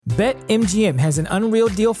BetMGM has an unreal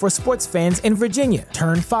deal for sports fans in Virginia.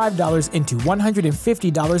 Turn $5 into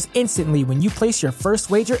 $150 instantly when you place your first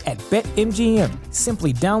wager at BetMGM.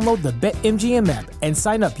 Simply download the BetMGM app and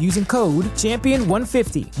sign up using code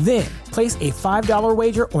Champion150. Then, place a $5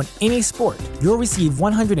 wager on any sport. You'll receive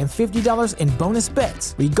 $150 in bonus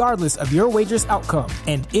bets, regardless of your wager's outcome.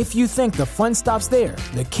 And if you think the fun stops there,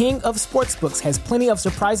 the King of Sportsbooks has plenty of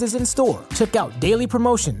surprises in store. Check out daily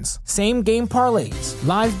promotions, same-game parlays,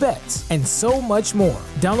 live bets, and so much more.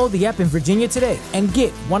 Download the app in Virginia today and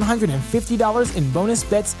get $150 in bonus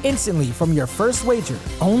bets instantly from your first wager.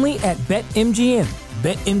 Only at BetMGM.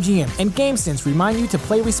 BetMGM and GameSense remind you to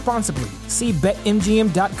play responsibly. See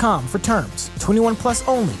BetMGM.com for terms. 21 plus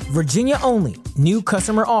only. Virginia only. New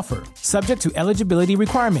customer offer. Subject to eligibility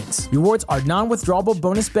requirements. Rewards are non-withdrawable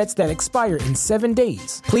bonus bets that expire in 7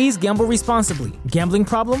 days. Please gamble responsibly. Gambling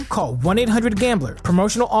problem? Call 1-800-GAMBLER.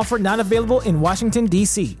 Promotional offer not available in Washington,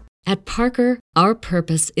 D.C. At Parker, our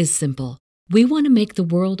purpose is simple. We want to make the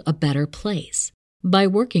world a better place by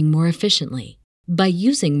working more efficiently, by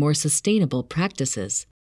using more sustainable practices,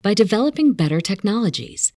 by developing better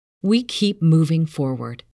technologies. We keep moving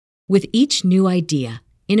forward. With each new idea,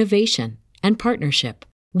 innovation, and partnership,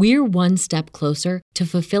 we're one step closer to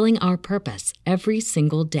fulfilling our purpose every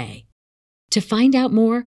single day. To find out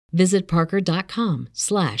more, visit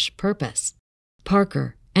parker.com/purpose.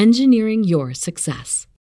 Parker, engineering your success.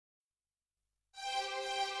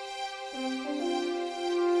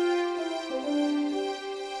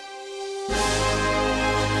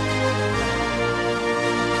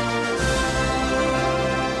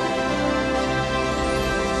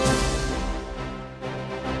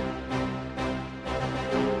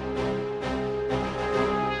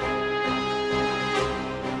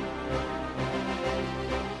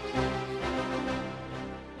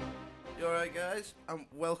 And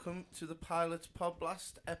welcome to the Pilots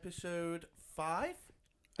Podblast, episode 5.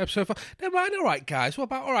 Episode 5. Never mind, all right, guys. What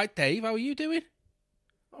about all right, Dave? How are you doing?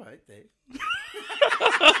 All right, Dave.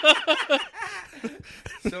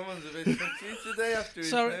 Someone's a bit touchy today after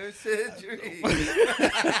his nose surgery.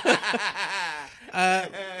 How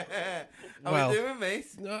we doing, mate?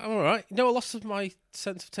 No, I'm all right. I lost my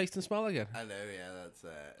sense of taste and smell again. I know, yeah, that's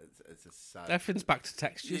it's a sad. Everything's back to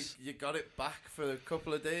textures. You got it back for a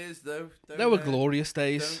couple of days, though. They were glorious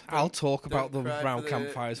days. Don't I'll talk about them cry round for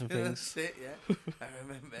campfires and things. That's it, yeah. I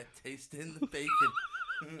remember tasting the bacon.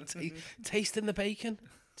 Tasting the bacon.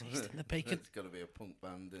 Tasting the bacon. It's got to be a punk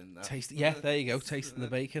band in that. Yeah, there you go. Tasting the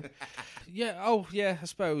bacon. Yeah. Oh, yeah. I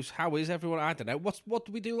suppose. How is everyone? I don't know. What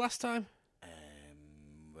did we do last time?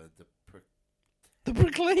 The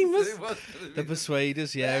Proclaimers, the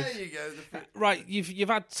Persuaders. Yeah. There you go. Right. You've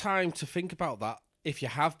had time to think about that. If you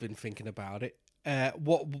have been thinking about it,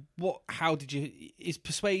 how did you? Is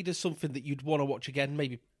Persuaders something that you'd want to watch again?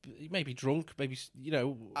 Maybe drunk. Maybe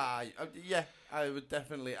yeah. I'd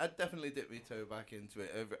definitely dip my toe back into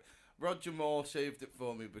it. Roger Moore saved it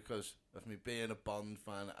for me because of me being a Bond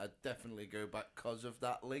fan. I'd definitely go back because of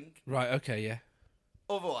that link. Right. Okay. Yeah.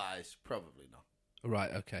 Otherwise, probably not.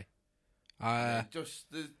 Right. Okay. Just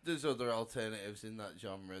there's other alternatives in that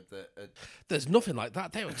genre that. There's nothing like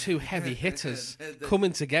that. They were two heavy hitters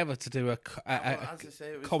coming together to do a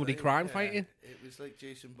comedy crime fighting. It was like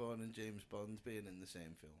Jason Bourne and James Bond being in the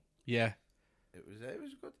same film. Yeah. It was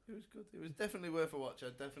good. It was definitely worth a watch.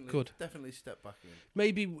 I'd definitely step back in.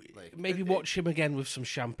 Maybe watch him again with some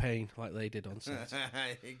champagne like they did on set.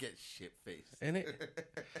 He gets shit faced. Innit?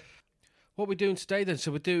 What are we doing today then?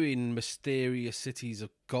 So we're doing Mysterious Cities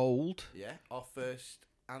of Gold. Yeah, our first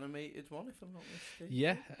animated one, if I'm not mistaken.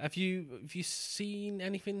 Yeah. Have you seen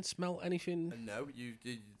anything, smelt anything? No, you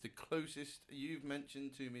did the closest you've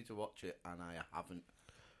mentioned to me to watch it, and I haven't.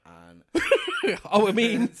 And oh, I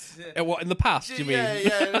mean, what in the past? You mean?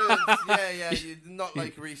 Yeah. Not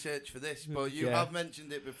like research for this, but you have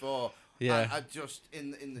mentioned it before. Yeah, I just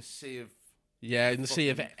in the sea of in the sea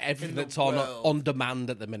of everything that's on demand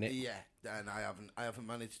at the minute. Yeah, and I haven't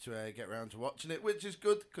managed to get around to watching it, which is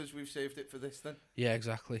good because we've saved it for this then. Yeah,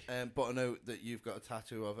 exactly. But I know that you've got a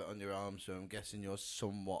tattoo of it on your arm, so I'm guessing you're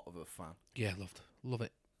somewhat of a fan. Yeah, love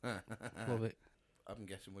it, love it. I'm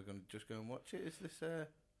guessing we're going to just go and watch it. Is this?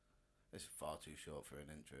 It's far too short for an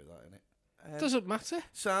intro, that, isn't it? Doesn't matter.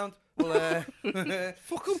 Sound. Well,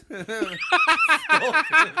 fuck them.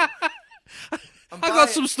 I got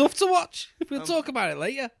some stuff to watch. We'll talk about it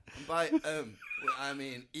later. By I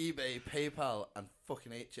mean, eBay, PayPal, and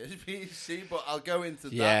fucking HSBC, but I'll go into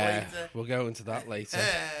that later. We'll go into that later.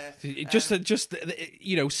 just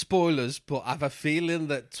spoilers, but I have a feeling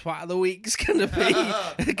that Twat of the Week's gonna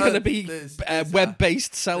be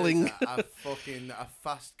web-based selling. There's a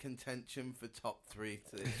fast contention for top 3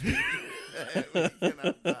 to this week. We can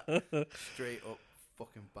have that straight up,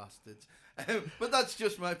 fucking bastards. But that's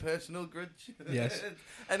just my personal grudge. Yes.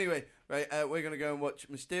 Anyway, right, we're going to go and watch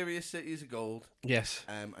Mysterious Cities of Gold. Yes.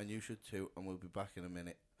 And you should too, and we'll be back in a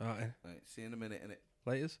minute. All right. Right, see you in a minute, innit?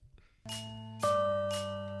 Laters.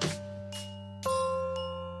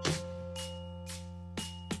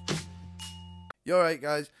 You alright,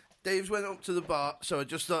 guys? Dave's went up to the bar, so I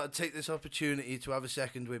just thought I'd take this opportunity to have a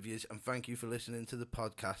second with you and thank you for listening to the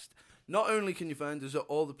podcast. Not only can you find us at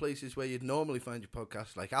all the places where you'd normally find your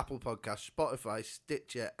podcasts, like Apple Podcasts, Spotify,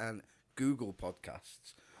 Stitcher, and Google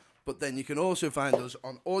Podcasts, but then you can also find us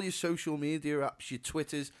on all your social media apps, your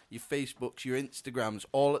Twitters, your Facebooks, your Instagrams,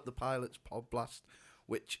 all at the Pilots Podblast,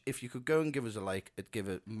 which, if you could go and give us a like, it'd give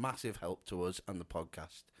a massive help to us and the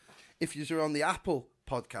podcast. If you're on the Apple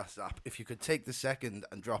Podcast app, if you could take the second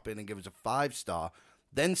and drop in and give us a 5-star,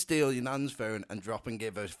 then steal your nan's phone and drop and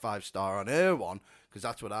give us 5-star on her one, because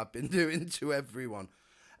that's what I've been doing to everyone.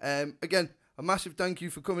 Again, a massive thank you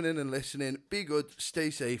for coming in and listening. Be good, stay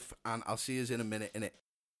safe, and I'll see you in a minute, innit?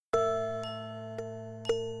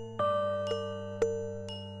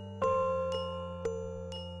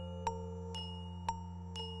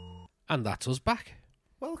 And that's us back.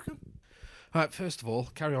 Welcome. All right, first of all,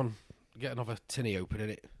 carry on. Get another tinny open,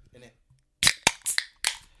 innit?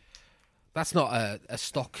 That's not a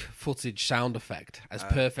stock footage sound effect, as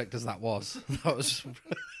perfect as that was. That was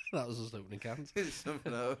us opening cans. It's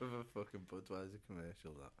something out of a fucking Budweiser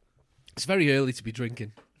commercial, that. It's very early to be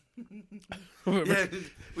drinking. Yeah,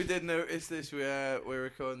 we did notice this. We're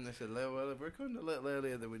recording this we're recording a little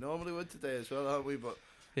earlier than we normally would today as well, aren't we? But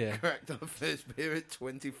yeah, cracked our first beer at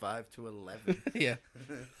 25 to 11. Yeah.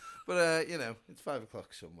 But, it's 5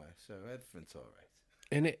 o'clock somewhere, so everything's all right.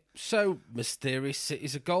 In it. So, Mysterious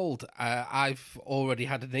Cities of Gold. I've already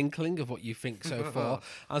had an inkling of what you think so far,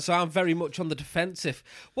 and so I'm very much on the defensive.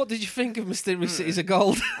 What did you think of Mysterious Cities of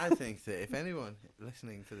Gold? I think that if anyone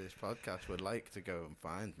listening to this podcast would like to go and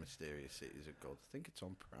find Mysterious Cities of Gold, I think it's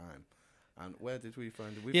on Prime. And where did we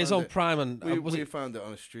find it? It's on Prime, and we found it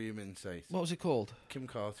on a streaming site. What was it called? Kim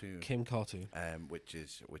Cartoon. Which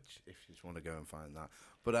if you just want to go and find that.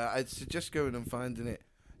 But I'd suggest going and finding it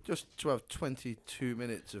just to have 22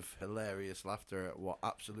 minutes of hilarious laughter at what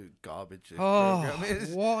absolute garbage this program is.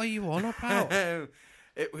 What are you on about?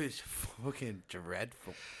 It was fucking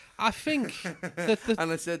dreadful. I think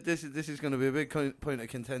and I said this is going to be a big point of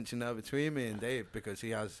contention now between me and Dave, because he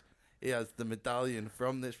has the medallion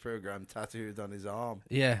from this program tattooed on his arm.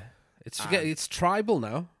 Yeah, it's tribal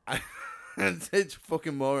now. It's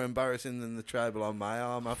fucking more embarrassing than the tribal on my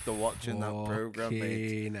arm after watching that program,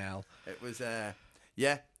 mate. It was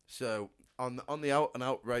so on the out and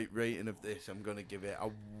outright rating of this, I'm going to give it a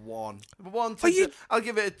 1. I'll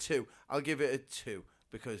give it a 2. I'll give it a 2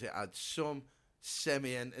 because it had some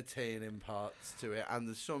semi-entertaining parts to it, and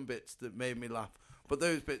there's some bits that made me laugh. But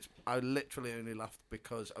those bits, I literally only laughed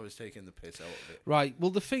because I was taking the piss out of it. Right.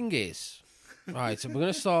 Well, the thing is, right, so we're going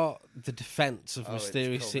to start the defence of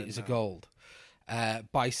Mysterious Cities of Gold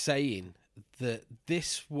by saying that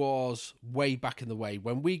this was way back in the way.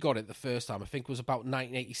 When we got it the first time, I think it was about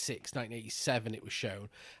 1986, 1987 it was shown,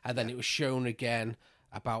 and then it was shown again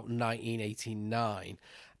about 1989.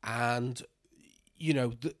 And,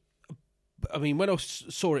 when I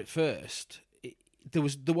saw it first,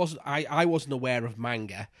 I wasn't aware of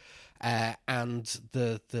manga, and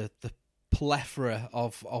the plethora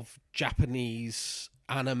of Japanese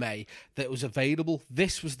anime that was available.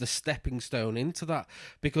 This was the stepping stone into that,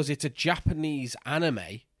 because it's a Japanese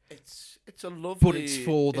anime. It's a lovely, but it's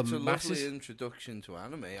for the masses. Lovely introduction to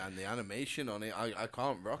anime, and the animation on it. I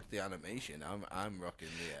can't rock the animation. I'm rocking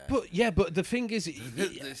the. But the thing is,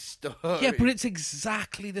 the story. Yeah, but it's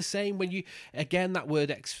exactly the same when you that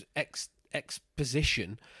word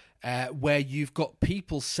exposition. Where you've got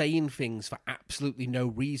people saying things for absolutely no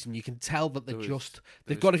reason. You can tell that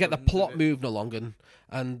they've got to get the plot moving along,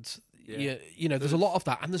 and there's a lot of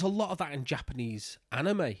that, and there's a lot of that in Japanese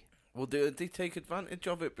anime. Well, they take advantage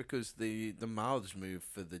of it because the mouths move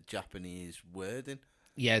for the Japanese wording.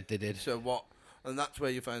 Yeah, they did. And that's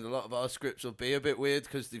where you find a lot of our scripts will be a bit weird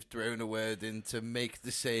because they've thrown a word in to make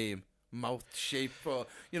the same mouth shape, or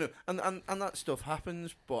and that stuff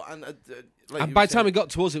happens. But and by the time it got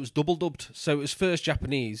to us, it was double dubbed. So it was first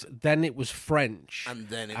Japanese, then it was French, and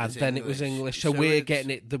then it was English. So we're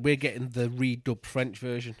getting the redubbed French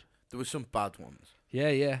version. There were some bad ones.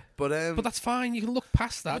 Yeah. But that's fine. You can look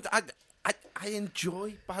past that. But I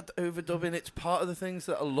enjoy bad overdubbing. It's part of the things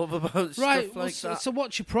that I love about Right. stuff like that. So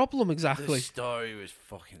what's your problem exactly? The story was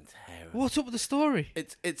fucking terrible. What's up with the story?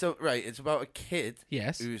 It's about a kid.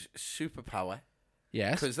 Yes. Who's superpower.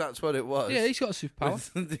 Yes. Because that's what it was. Yeah, he's got a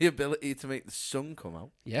superpower. With the ability to make the sun come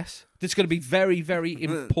out. Yes. This is going to be very, very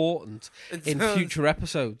important in future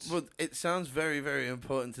episodes. Well, it sounds very, very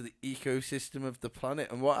important to the ecosystem of the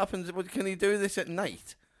planet. And what happens? Can he do this at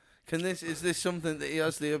night? Is this something that he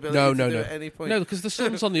has the ability to do at any point? No, because the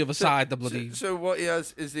sun's on the other side. The bloody. So what he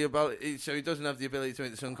has is the ability. So he doesn't have the ability to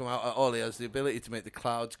make the sun come out at all. He has the ability to make the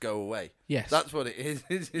clouds go away. Yes, that's what it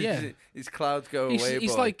is. His clouds go away.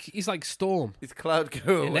 He's like Storm. His cloud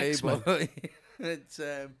go away. X-Men. Boy. It's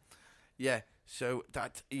yeah. So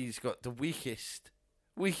that he's got the weakest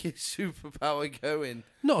superpower going.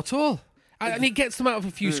 Not at all. And it gets them out of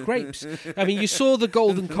a few scrapes. I mean, you saw the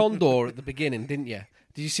golden condor at the beginning, didn't you?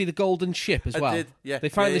 Did you see the golden ship as well? I did, yeah. They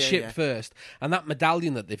find the ship first, and that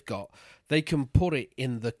medallion that they've got, they can put it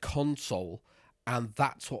in the console, and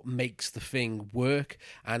that's what makes the thing work.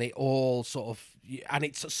 And it all and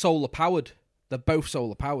it's solar powered. They're both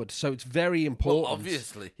solar powered, so it's very important. Well,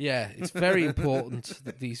 obviously, yeah, it's very important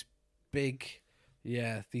that these big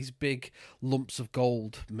lumps of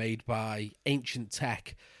gold made by ancient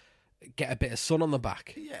tech get a bit of sun on the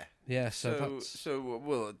back. Yeah. So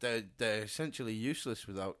they're essentially useless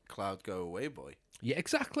without Cloud Go Away Boy. Yeah,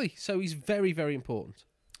 exactly. So he's very, very important.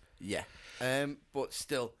 Yeah. But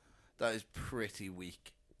still, that is pretty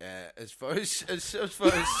weak. As far as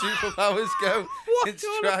superpowers go, it's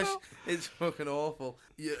trash. It's fucking awful.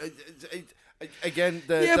 Yeah. Again,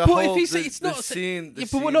 but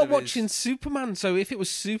we're not watching Superman. So if it was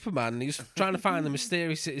Superman, and he was trying to find the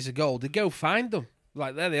mysterious cities of gold, he'd go find them.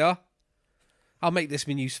 Like, there they are. I'll make this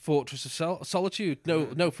my new Fortress of Solitude.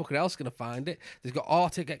 No fucking else going to find it. They've got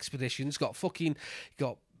Arctic expeditions, got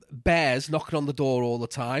bears knocking on the door all the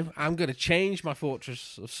time. I'm going to change my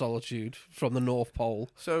Fortress of Solitude from the North Pole.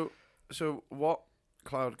 So what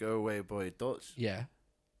Cloud Go Away Boy does,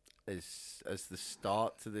 is as the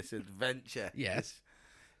start to this adventure. Yes,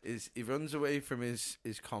 is he runs away from his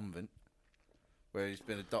convent, where he's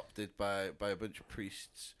been adopted by a bunch of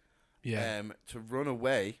priests. Yeah, to run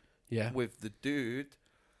away. Yeah. With the dude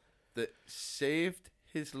that saved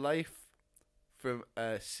his life from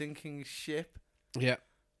a sinking ship. Yeah.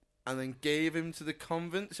 And then gave him to the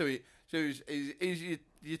convent. So he's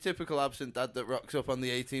your typical absent dad that rocks up on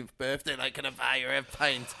the 18th birthday like, can I buy you a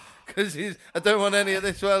pint? Because I don't want any of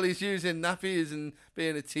this while he's using nappies and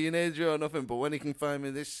being a teenager or nothing. But when he can find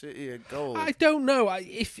me this city of gold, I don't know.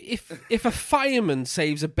 If a fireman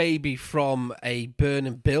saves a baby from a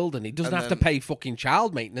burning building, he doesn't have to pay fucking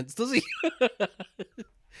child maintenance, does he?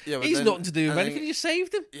 Yeah, he's nothing to do with anything. You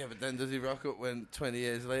saved him. Yeah, but then does he rock up 20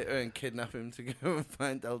 years later and kidnap him to go and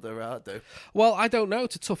find El Dorado? Well, I don't know.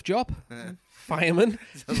 It's a tough job. Fireman.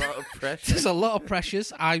 There's a lot of pressure. There's a lot of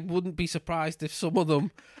pressures. I wouldn't be surprised if some of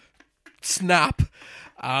them snap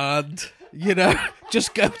and,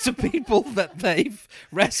 just go to people that they've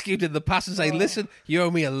rescued in the past and say, listen, you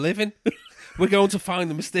owe me a living. We're going to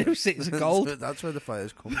find the mysterious cities of gold. That's where the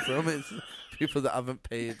fires come from. It's people that haven't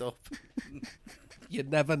paid up. You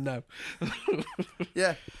never know.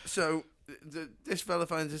 Yeah, so this fella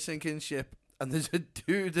finds a sinking ship, and there's a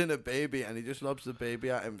dude and a baby, and he just lobs the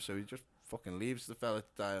baby at him, so he just fucking leaves the fella to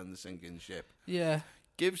die on the sinking ship. Yeah.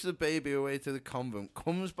 Gives the baby away to the convent,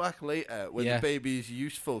 comes back later when the baby's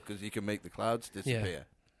useful because he can make the clouds disappear. Yeah.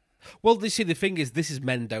 Well, the thing is, this is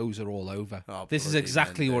Mendoza all over. Oh, this is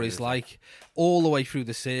exactly what he's like. All the way through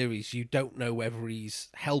the series, you don't know whether he's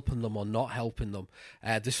helping them or not helping them.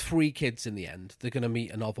 There's 3 kids in the end. They're going to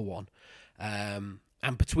meet another one. And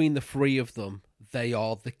between the 3 of them, they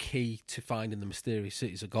are the key to finding the mysterious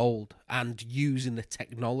cities of gold and using the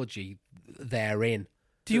technology therein.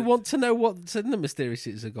 Do you want to know what's in the mysterious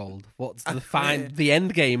cities of gold? What's the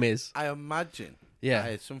end game is? I imagine.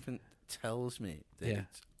 Yeah. Something tells me that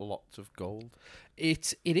it's lots of gold.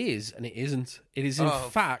 It is, and it isn't. It is, in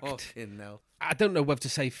fact, I don't know whether to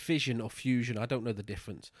say fission or fusion. I don't know the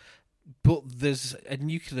difference. But there's a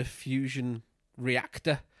nuclear fusion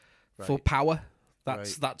reactor for power.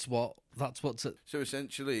 That's what's it. So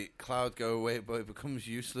essentially, Cloud Go Away Boy becomes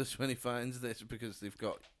useless when he finds this because they've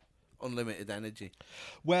got unlimited energy.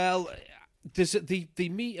 Well, they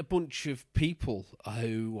meet a bunch of people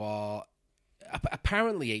who are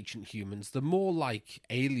apparently ancient humans. They're more like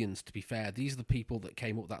aliens, to be fair. These are the people that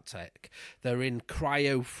came up with that tech. They're in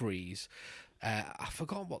cryo freeze. I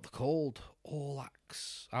forgot what they're called.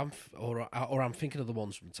 Orlax. I'm thinking of the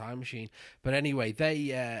ones from Time Machine. But anyway,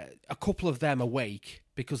 they a couple of them awake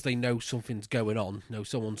because they know something's going on. Know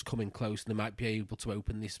someone's coming close, and they might be able to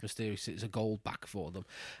open this mysterious Cities of Gold back for them.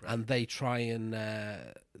 Right. And they try and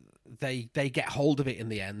they get hold of it in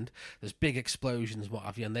the end. There's big explosions, what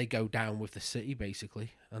have you, and they go down with the city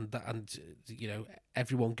basically. And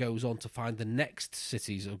everyone goes on to find the next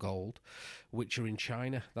Cities of Gold, which are in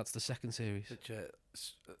China. That's the second series. Which,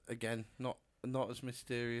 again, not as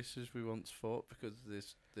mysterious as we once thought, because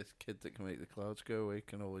this kid that can make the clouds go away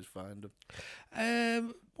can always find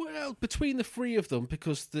them. Well, between the three of them,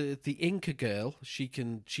 because the Inca girl, she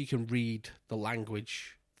can read the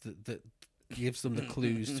language that gives them the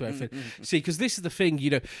clues to everything. See, because this is the thing,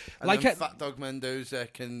 and like Fat Dog Mendoza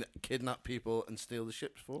can kidnap people and steal the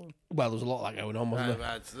ships for them. Well, there's a lot of that going on, wasn't there?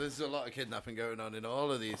 Right, so there's a lot of kidnapping going on in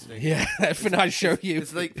all of these things. Yeah, everything I show you.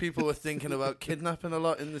 It's like people were thinking about kidnapping a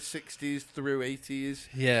lot in the 60s through 80s.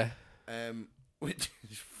 Yeah. Which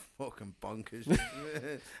is fucking bonkers.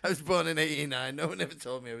 I was born in 89. No one ever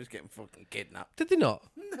told me I was getting fucking kidnapped. Did they not?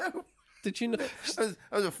 No. Did you know?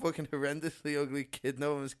 I was a fucking horrendously ugly kid.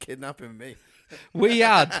 No one was kidnapping me. We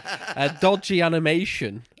had a dodgy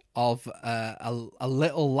animation of a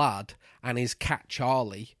little lad and his cat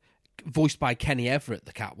Charlie, voiced by Kenny Everett,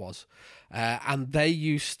 the cat was. And they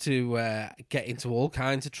used to get into all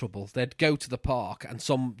kinds of trouble. They'd go to the park and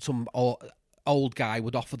some old guy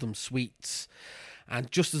would offer them sweets.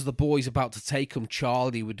 And just as the boy's about to take them,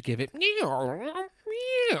 Charlie would give it meow,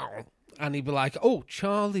 meow. And he'd be like, "Oh,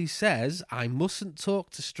 Charlie says I mustn't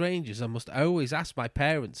talk to strangers. I must always ask my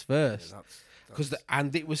parents first." Yeah,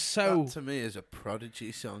 and it was so. That to me is a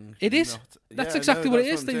Prodigy song. It is. That's exactly what it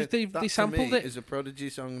is. They sampled it. It's a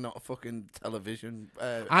Prodigy song, not a fucking television.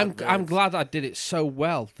 I'm glad I did it so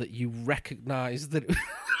well that you recognised that.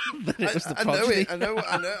 That it was the Prodigy. I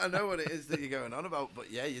know what it is that you're going on about.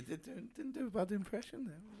 But yeah, you didn't do a bad impression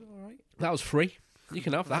there. It was all right. That was free. You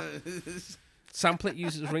can have that. Sample it,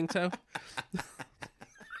 use it as ringtone.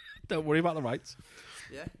 Don't worry about the rights.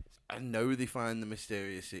 Yeah. I know they find the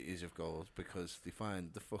mysterious Cities of Gold because they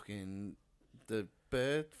find the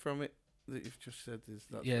bird from it that you've just said is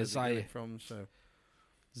Zaya from. So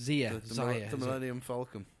Zia, the Millennium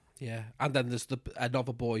Falcon. Yeah, and then there's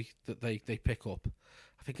another boy that they pick up.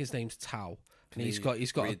 I think his name's Tao. And he's got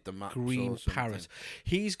a green parrot.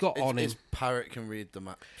 He's got on him. His parrot can read the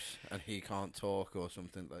maps, and he can't talk or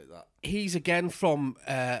something like that. He's again from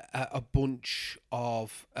a bunch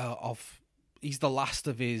of. He's the last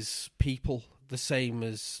of his people, the same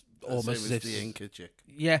as almost as the Inca chick.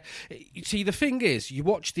 Yeah. You see, the thing is, you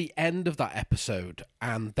watch the end of that episode,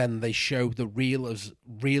 and then they show the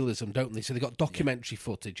realism, don't they? So they got documentary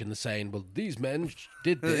footage, and they're saying, "Well, these men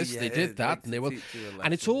did this, they did that, and they were,"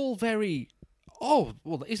 and it's all very. Oh,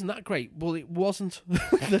 well, isn't that great? Well, it wasn't.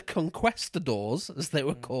 The conquistadors, as they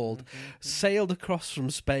were called, sailed across from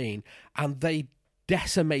Spain, and they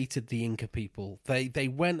decimated the Inca people. They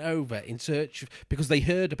went over in search because they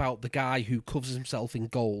heard about the guy who covers himself in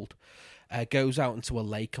gold, goes out into a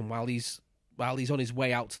lake, and while he's on his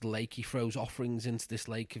way out to the lake, he throws offerings into this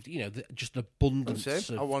lake of just abundance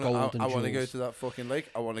of gold and jewels. I want to go to that fucking lake.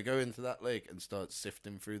 I want to go into that lake and start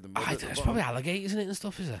sifting through the mud. There's probably alligators in it and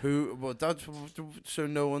stuff, is there? So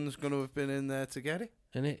no one's going to have been in there to get it.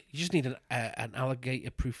 You just need an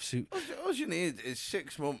alligator-proof suit. All you need is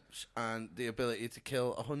 6 months and the ability to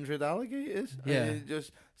kill 100 alligators. Yeah. And you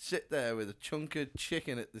just sit there with a chunk of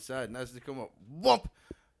chicken at the side, and as they come up, whomp!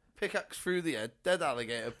 Pickaxe through the head, dead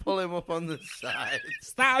alligator, pull him up on the side.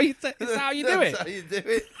 Is that how you do it? That's how you do it.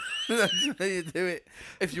 That's how you do it.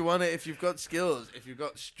 If you want it, if you've got skills, if you've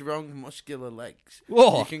got strong, muscular legs,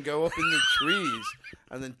 you can go up in the trees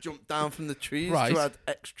and then jump down from the trees to add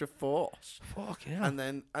extra force. Fuck yeah. And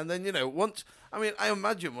then I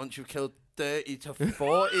imagine once you've killed 30 to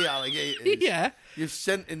 40 alligators, yeah, you've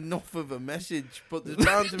sent enough of a message, but there's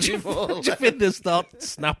bound to be more. Javinda start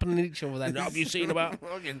snapping at each other then. Have you seen about?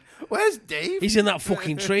 Where's Dave? He's in that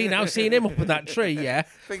fucking tree now. Seeing him up in that tree, yeah.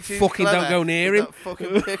 Fucking don't go near him. That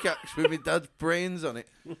fucking pickaxe with my dad's brains on it.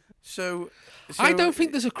 So I don't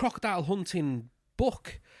think there's a crocodile hunting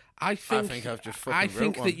book. I think I've just fucking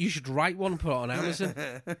wrote one. That you should write one and put it on Amazon.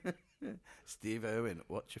 Steve Irwin,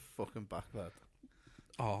 watch your fucking back, lad.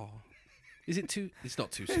 Oh. Is it too... It's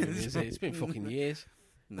not too soon, is it? It's been fucking years.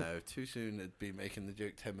 No, too soon. It'd be making the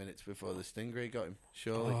joke 10 minutes before the stingray got him,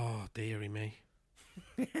 surely. Oh, dearie me.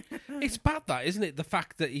 It's bad, that, isn't it? The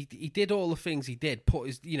fact that he did all the things he did, put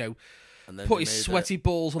his, And then put they his made sweaty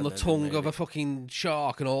balls on the and then they tongue made of a it. fucking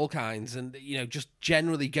shark and all kinds, and just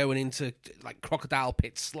generally going into like crocodile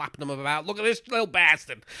pits, slapping them about. Look at this little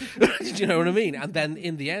bastard. Do you know what I mean? And then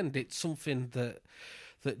in the end, it's something that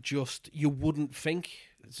just you wouldn't think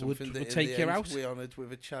would take you out. We honoured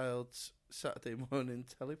with a child's Saturday morning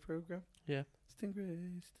telly programme. Yeah,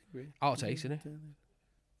 Stingray. I'll taste, isn't it?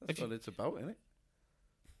 That's what it's about, isn't it?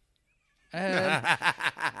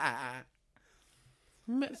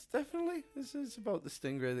 It's definitely. This is about the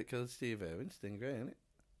stingray that killed Steve Irwin. Stingray, isn't it?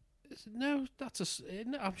 No,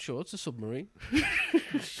 I'm sure it's a submarine.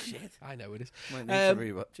 Shit. I know it is. Might need to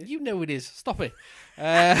rewatch it. You know it is. Stop it.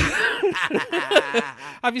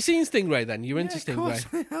 Have you seen Stingray then? You're into Of course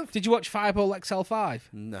Stingray. I have. Did you watch Fireball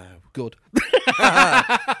XL5? No. Good.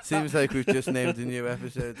 Seems like we've just named a new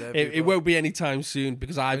episode there. It won't be anytime soon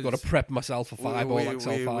because I've got to prep myself for Fireball we,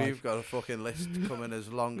 XL5. We've got a fucking list coming as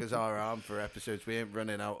long as our arm for episodes. We ain't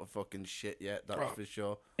running out of fucking shit yet, that's for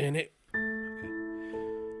sure. In it.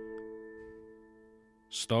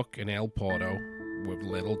 Stuck in El Porto with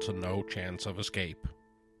little to no chance of escape.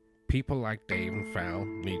 People like Dave and Val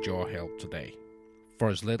need your help today. For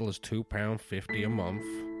as little as £2.50 a month,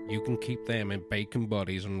 you can keep them in bacon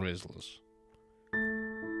buddies and Rizzlers.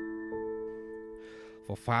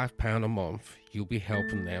 For £5 a month, you'll be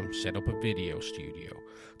helping them set up a video studio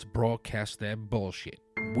to broadcast their bullshit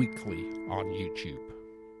weekly on YouTube.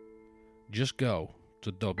 Just go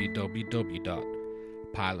to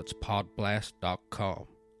www.pilotspodblast.com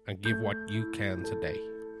and give what you can today.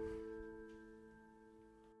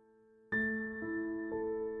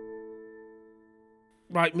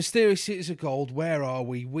 Right, Mysterious Cities of Gold, where are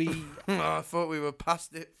we? I thought we were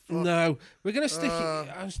past it. Fuck. No, we're going to stick it.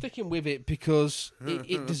 I'm sticking with it because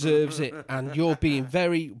it deserves it, and you're being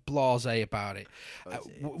very blasé about it.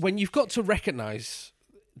 When you've got to recognise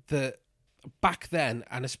that back then,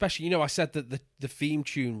 and especially, I said that the theme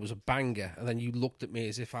tune was a banger, and then you looked at me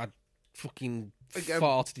as if I'd fucking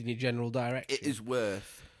farted in your general direction. It is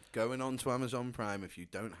worth going on to Amazon Prime if you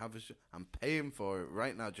don't have I'm paying for it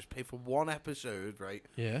right now. Just pay for one episode, right?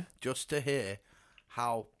 Yeah. Just to hear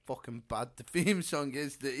how fucking bad the theme song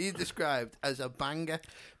is that he described as a banger.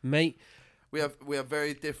 Mate, we have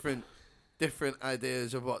very different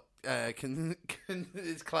ideas of what can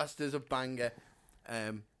is classed as a banger.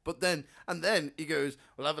 But then he goes,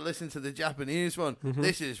 "Well, have a listen to the Japanese one. Mm-hmm.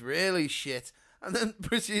 This is really shit." And then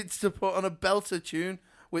proceeds to put on a belter tune,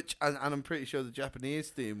 which and I'm pretty sure the Japanese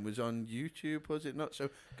theme was on YouTube, was it not? So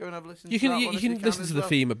go and have a listen. You to that can one you if can listen as to the well.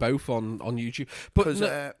 theme of both on YouTube. But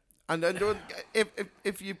And then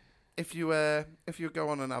if you go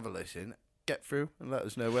on and have a listen, get through and let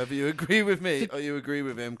us know whether you agree with me or you agree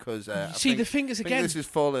with him. Because the thing is, again, this is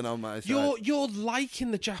falling on my side. You're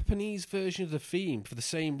liking the Japanese version of the theme for the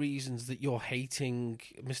same reasons that you're hating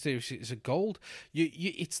Mysterious Cities of Gold.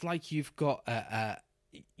 It's like you've got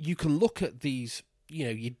you can look at these,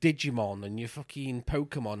 your Digimon and your fucking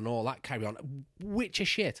Pokemon and all that carry on, which are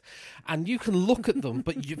shit, and you can look at them,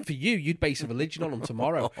 but you'd base a religion on them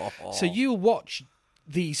tomorrow. So you watch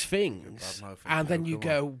these things, and then you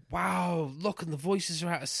go, "Wow, look!" And the voices are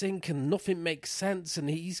out of sync, and nothing makes sense. And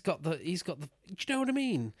he's got the. Do you know what I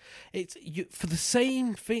mean? It's for the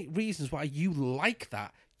same reasons why you like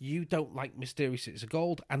that. You don't like Mysterious Cities of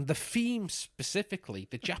Gold, and the theme specifically,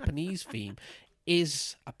 the Japanese theme,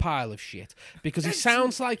 is a pile of shit because he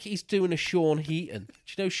sounds like he's doing a Sean Heaton. Do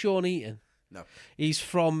you know Sean Heaton? No. He's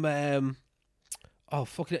from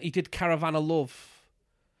he did Caravan of Love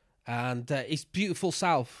and he's Beautiful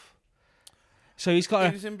South. So he's got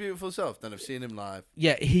He was in Beautiful South. Then I've seen him live.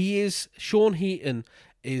 Yeah, he is. Sean Heaton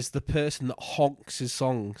is the person that honks his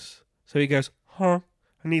songs. So he goes, "Huh,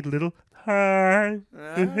 I need a little." And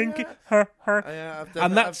I've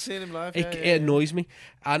seen him live. It annoys me,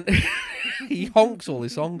 and he honks all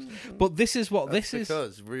his songs. But this is what That's this is.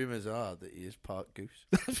 because rumours are that he is part goose.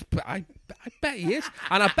 I bet he is,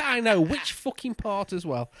 and I bet I know which fucking part as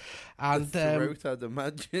well. And The throat, I'd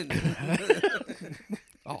imagine.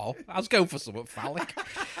 I was going for something phallic.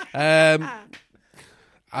 Right.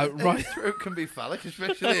 His throat can be phallic,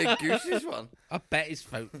 especially a goose's one. I bet his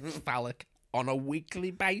throat's phallic on a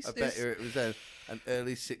weekly basis. I bet you it was an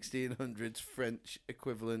early 1600s French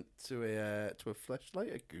equivalent to a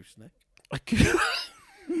fleshlight, a gooseneck.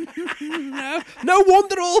 No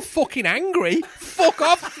wonder all fucking angry. Fuck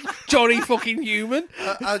off, Johnny fucking Human.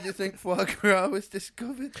 How do you think foie gras was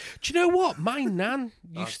discovered? Do you know what my nan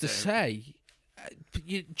used to say? Do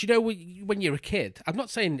you know when you're a kid? I'm not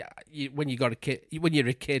saying when you're a kid you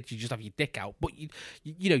just have your dick out, but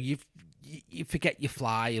you forget you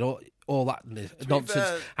fly and all that nonsense.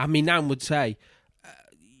 fair, And me nan would say,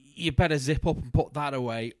 you better zip up and put that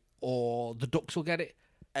away, or the ducks will get it.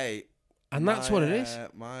 Hey, And that's what it is.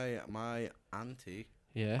 My auntie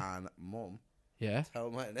Yeah, and mum yeah. tell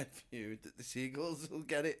my nephew that the seagulls will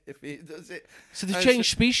get it if he does it. So they've I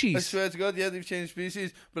changed I species. swear to God, yeah, they've changed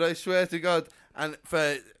species. But I swear to God, and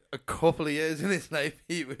for a couple of years in his life,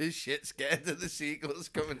 he was shit scared of the seagulls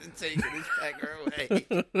coming and taking his pecker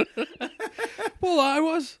away. Well, I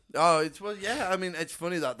was. Oh, yeah. I mean, it's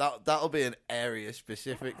funny that'll be an area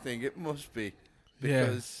specific thing. It must be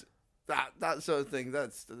because that sort of thing.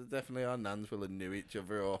 That's definitely our nans will have knew each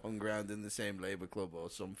other or hung around in the same labour club or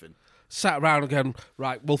something. Sat around again.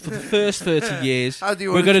 Right. Well, for the first 30 years, How do you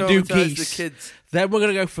we're want to going to do traumatize geese. the kids? Then we're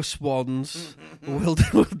going to go for swans. we'll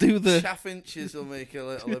do the Chaffinches will make a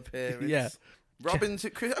little appearance. Yeah. Robins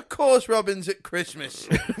at Christmas. Of course, robins at Christmas.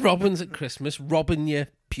 robins at Christmas. Robbing your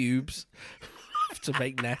pubes to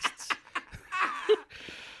make nests.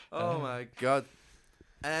 Oh my God.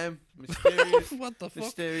 Mysterious. What the fuck?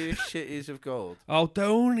 Mysterious shitties of gold. Oh,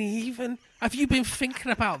 don't even. Have you been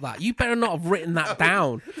thinking about that? You better not have written that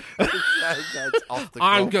down. That's off the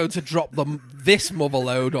I'm cuff. going to drop this mother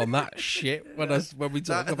load on that shit when we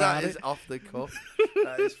talk about That it. is off the cuff.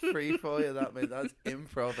 That is free for you. That mate. That's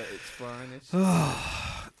improv at its finest.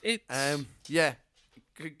 It's Yeah.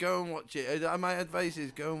 Go and watch it. My advice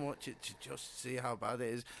is go and watch it to just see how bad it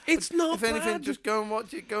is. It's But not if anything, bad. just go and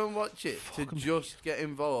watch it. Go and watch it to just get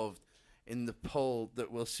involved in the poll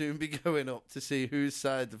that will soon be going up to see whose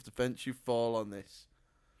side of the fence you fall on this.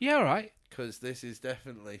 Yeah, all right. Because this is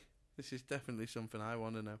definitely something I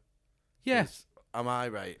want to know. Yeah. 'Cause am I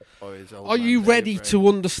right, or is old Are man you Dave ready right? to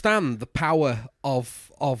understand the power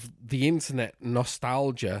of the internet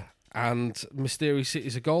nostalgia and Mysterious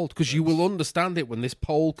Cities of Gold? Because you will understand it when this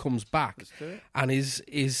poll comes back Let's do it. and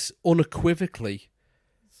is unequivocally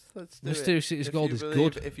Let's do Mysterious it. Cities If of Gold you is believe-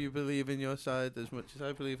 good. If you believe in your side as much as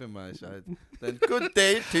I believe in my side, then good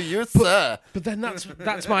day to you, sir. But then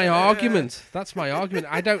that's my argument. That's my argument.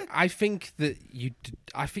 I think that you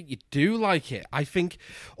do like it. I think,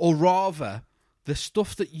 or rather, the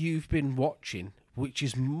stuff that you've been watching, which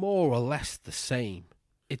is more or less the same.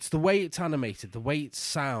 It's the way it's animated, the way it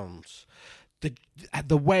sounds,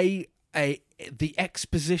 the way the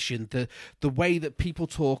exposition, the way that people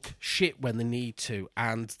talk shit when they need to,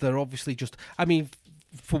 and they're obviously just. I mean,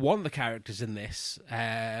 for one of the characters in this,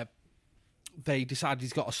 they decided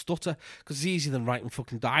he's got a stutter because it's easier than writing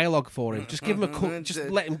fucking dialogue for him. Just give him just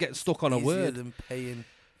let him get stuck on a Easier word. than paying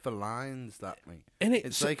for lines, that mate. Innit?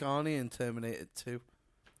 It's So- like Arnie in Terminator 2.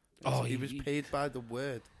 Oh, He was paid by the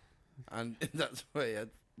word, and that's why he had.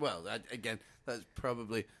 Well, again, that's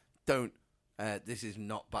probably don't. This is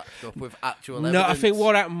not backed up with actual evidence. No, I think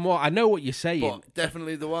what happened. I know what you're saying. But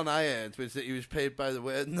definitely the one I heard was that he was paid by the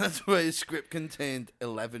word, and that's why his script contained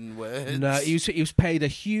 11 words. No, he was paid a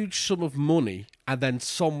huge sum of money, and then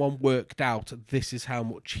someone worked out this is how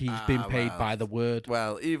much he's been paid well. by the word.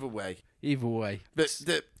 Well, either way. Either way,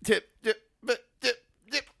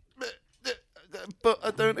 But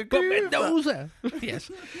I don't agree with that. Mendoza. Yes.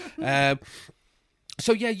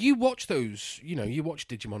 So yeah, you watch those. You watch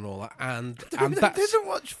Digimon and all that, and I that's. didn't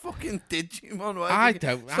watch fucking Digimon. Why I did you-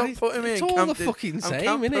 don't. Stop putting me it's in all Camp the fucking I'm same,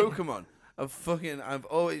 Camp innit? Pokemon. I've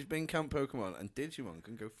always been Camp Pokemon, and Digimon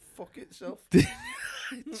can go fuck itself.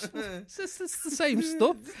 It's the same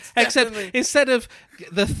stuff, It's except definitely- instead of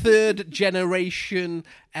the third generation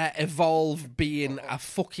evolve being a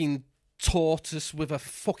fucking tortoise with a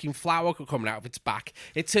fucking flower coming out of its back,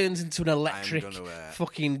 it turns into an electric gonna,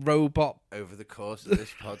 fucking robot. Over the course of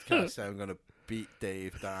this podcast, I'm going to beat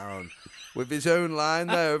Dave down with his own line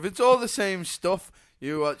there. If it's all the same stuff,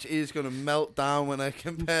 you watch, he's going to melt down when I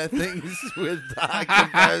compare things with that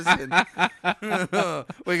comparison.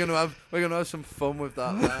 We're going to have some fun with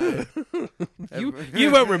that line.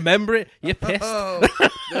 You won't remember it. You're pissed. Oh,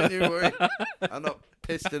 don't you worry. I'm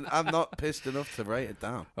not pissed enough to write it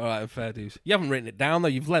down. All right, fair dues. You haven't written it down though.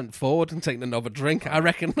 You've leant forward and taken another drink. I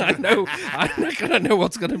reckon I know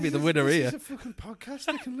what's going to be the winner This here. is a fucking podcast.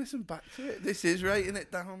 I can listen back to it. This is writing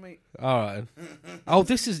it down, mate. All right. Oh,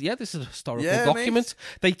 this is a historical document.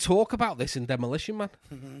 They talk about this in Demolition Man.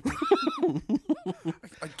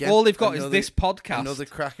 Again, All they've got is this podcast. Another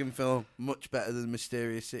cracking film, much better than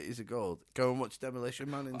Mysterious Cities of Gold. Go and watch Demolition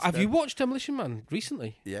Man instead. Have you watched Demolition Man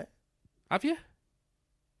recently? Yeah. Have you?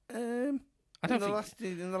 I don't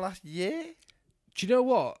in the last year. Do you know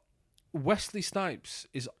what? Wesley Snipes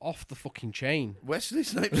is off the fucking chain. Wesley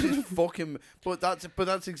Snipes is fucking. But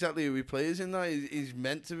that's exactly who he plays in that. He's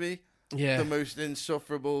meant to be Yeah. the most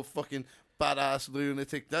insufferable fucking. badass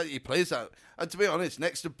lunatic. That he plays that. And to be honest,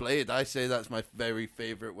 next to Blade, I say that's my very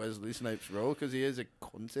favourite Wesley Snipes role because he is a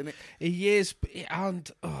cunt in it. He is, but it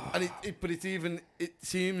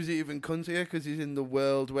seems even cuntier because he's in the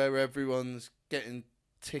world where everyone's getting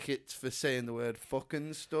tickets for saying the word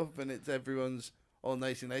fucking stuff, and it's everyone's all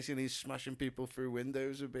nice and he's smashing people through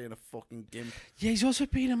windows and being a fucking gimp. Yeah, he's also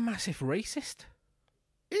being a massive racist.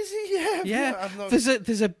 Is he? Yeah. Yeah.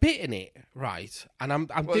 There's a bit in it, right? And I'm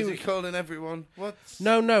what, doing. Is he calling everyone? What?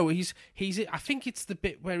 No. He's. I think it's the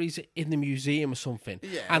bit where he's in the museum or something.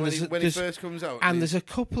 Yeah. And when he first comes out. And there's a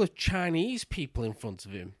couple of Chinese people in front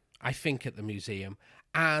of him, I think, at the museum,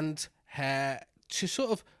 and to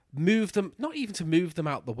sort of move them, not even to move them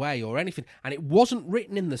out the way or anything. And it wasn't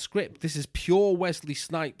written in the script. This is pure Wesley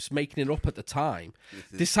Snipes making it up at the time.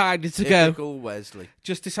 Decided to go. Typical Wesley.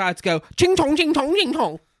 Just decided to go ching tong, ching tong, ching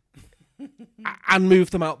tong, and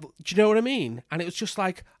move them out. Do you know what I mean? And it was just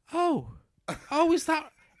like, oh, is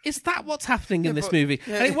that what's happening in this movie?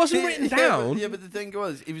 And it wasn't written down. But the thing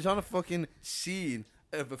was, he was on a fucking scene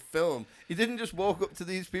of a film. He didn't just walk up to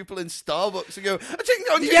these people in Starbucks and go, ching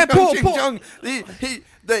chong, ching chong, ching chong.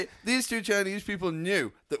 These two Chinese people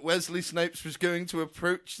knew that Wesley Snipes was going to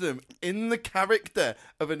approach them in the character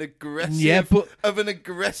of an aggressive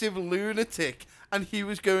lunatic, and he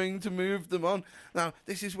was going to move them on. Now,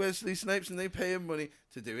 this is Wesley Snipes, and they pay him money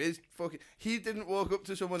to do his fucking... He didn't walk up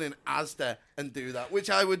to someone in Asda and do that, which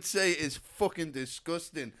I would say is fucking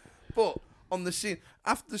disgusting. But on the scene,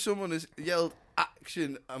 after someone has yelled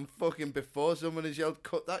action and fucking before someone has yelled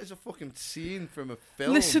cut, that is a fucking scene from a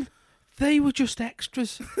film. Listen, they were just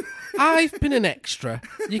extras. I've been an extra.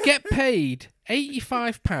 You get paid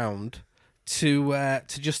 £85 to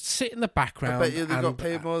just sit in the background. I bet you they got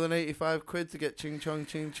paid more than £85 to get ching chong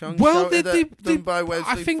well, done by Wesley.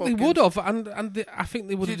 I think they would have, and I think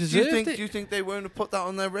they would have deserved it. Do you think they won't have put that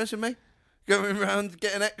on their resume? Going around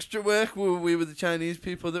getting extra work. We were the Chinese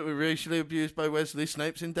people that were racially abused by Wesley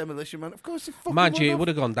Snipes in Demolition Man. Of course, mind you, it would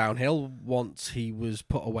have gone downhill once he was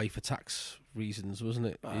put away for tax reasons, wasn't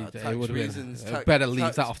it? Tax reasons. Better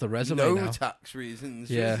leave that off the resume now. Tax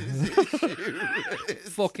reasons. Yeah.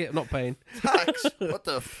 Fuck it, I'm not paying. Tax? What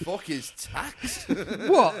the fuck is tax?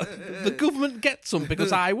 What? The government gets some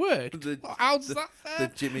because I worked. How's that fair?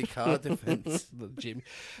 The Jimmy Carr defence. Well,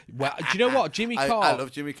 do you know what? Jimmy Carr... I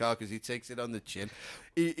love Jimmy Carr because he takes it on the chin.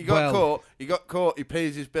 He got caught, he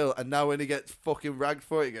pays his bill, and now when he gets fucking ragged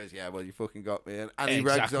for it, he goes, yeah, well, you fucking got me. And he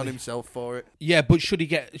rags on himself for it. Yeah, but should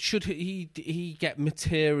he get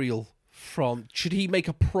material from... Should he make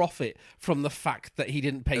a profit from the fact that he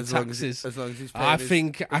didn't pay taxes? As long as he's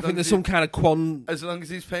paying I think there's some kind of As long as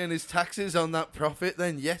he's paying his taxes on that profit,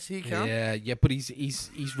 then yes, he can. Yeah, but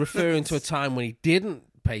he's referring to a time when he didn't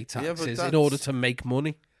pay taxes in order to make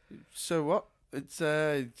money. So what? It's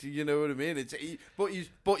you know what I mean.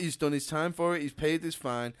 But he's done his time for it. He's paid his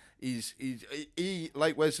fine. He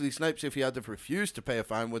like Wesley Snipes, if he had refused to pay a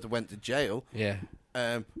fine, would have went to jail. Yeah.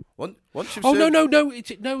 Once you've no,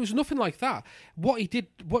 it was nothing like that.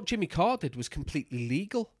 What Jimmy Carr did was completely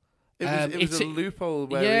legal. It was a loophole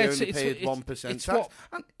where he only paid 1% tax.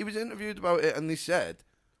 And he was interviewed about it, and they said,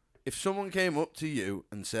 if someone came up to you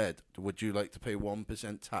and said, "Would you like to pay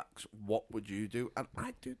 1% tax? What would you do?" And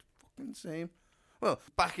I'd do the fucking same. Well,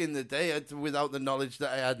 back in the day, without the knowledge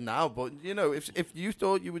that I had now, but you know, if you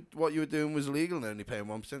thought what you were doing was legal and only paying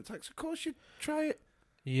 1% tax, of course you'd try it.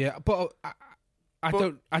 Yeah, but I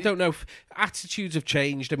don't know if attitudes have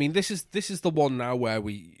changed. I mean, this is the one now where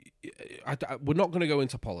we're not going to go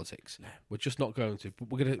into politics. No. We're just not going to.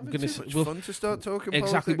 But we're going to. Fun to start talking.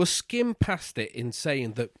 Exactly. Politics. We'll skim past it in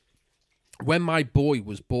saying that when my boy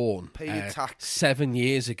was born, pay your tax 7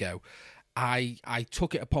 years ago, I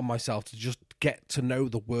took it upon myself to just get to know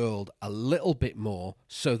the world a little bit more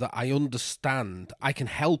so that I can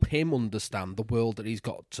help him understand the world that he's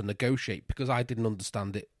got to negotiate, because I didn't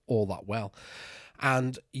understand it all that well.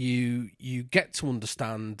 And you get to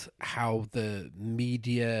understand how the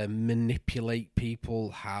media manipulate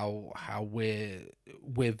people, how we're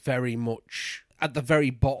very much at the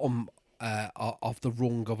very bottom of the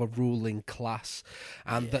rung of a ruling class,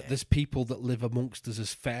 and that there's people that live amongst us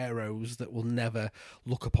as pharaohs that will never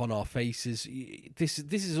look upon our faces. This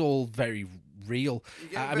is all very real.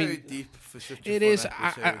 Very deep for such a it fun is,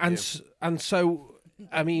 episode, and so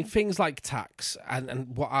I mean, things like tax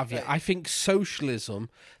and what have you. I think socialism,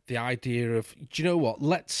 the idea of, do you know what?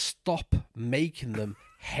 Let's stop making them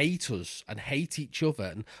hate us and hate each other.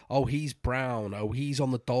 And oh, he's brown. Oh, he's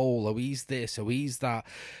on the dole. Oh, he's this. Oh, he's that.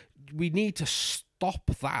 We need to stop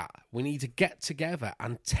that. We need to get together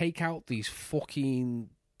and take out these fucking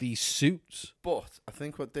these suits. But I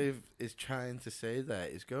think what Dave is trying to say there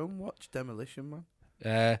is go and watch Demolition Man.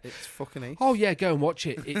 It's fucking ace. Oh yeah, go and watch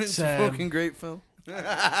it. It's a fucking great film.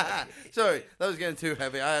 Sorry, that was getting too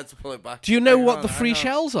heavy. I had to pull it back. Do you know what the free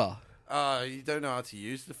shells are? You don't know how to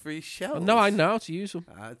use the free shells? No, I know how to use them.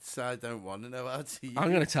 I don't want to know how to use. I'm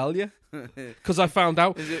going to tell you because I found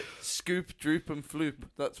out. Is it scoop, droop, and floop?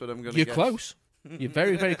 That's what I'm going to. You're close. You're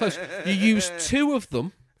very, very close. You use 2 of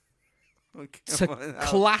them to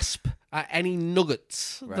clasp at any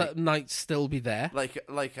nuggets that might still be there, like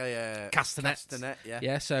a castanet. Yeah.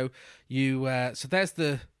 Yeah. So you. So there's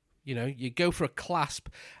the. You know, you go for a clasp,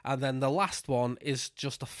 and then the last one is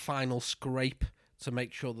just a final scrape to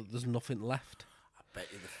make sure that there's nothing left. I bet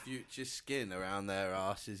you the future skin around their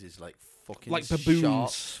asses is like fucking like baboons.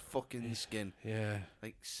 Sharks fucking skin. Yeah.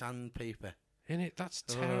 Like sandpaper. Innit? That's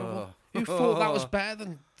terrible. Who thought that was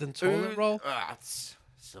better than toilet roll? It's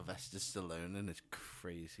Sylvester Stallone and his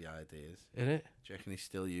crazy ideas. Innit? Do you reckon he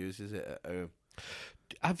still uses it at home?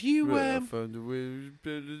 Have you... I found a way it's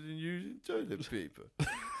better than using toilet paper.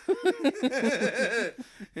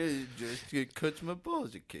 It cuts my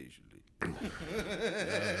balls occasionally.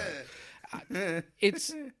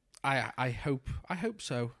 It's... I hope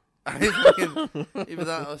so. Either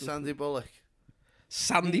that or Sandy Bullock.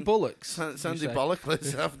 Sandy Bullocks. Sandy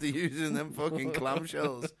Bullockless after using them fucking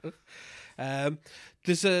clamshells.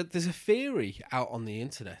 There's a theory out on the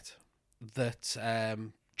internet that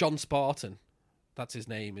John Spartan, that's his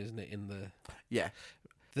name, isn't it?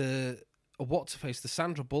 The what's-her-face, the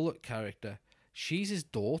Sandra Bullock character, she's his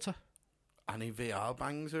daughter. And he VR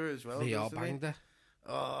bangs her as well. VR banged her.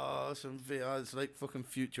 Oh, some VR. It's like fucking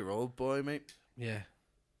future Old Boy, mate. Yeah.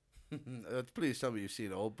 Please tell me you've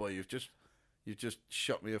seen Old Boy. You've just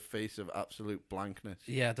shot me a face of absolute blankness.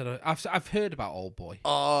 Yeah, I don't know. I've heard about Old Boy.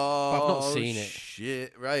 Oh, but I've not seen it.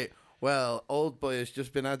 Shit, right. Well, Old Boy has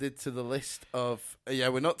just been added to the list of... yeah,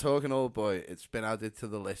 we're not talking Old Boy. It's been added to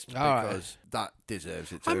the list because that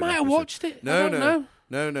deserves its own I might have episode. watched it. No.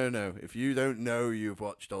 If you don't know you've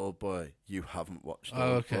watched Old Boy, you haven't watched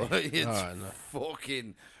Old Boy. It's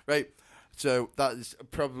fucking... Right. So that is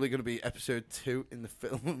probably going to be episode 2 in the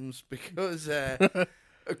films because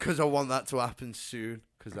I want that to happen soon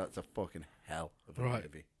because that's a fucking hell of a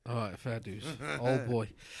movie. All right, fair dues. Old Boy.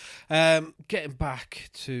 Getting back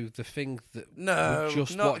to the thing that we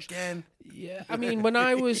just not watched. Again. Yeah, I mean, when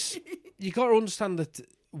I was... you got to understand that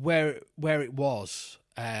where it was,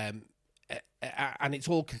 and it's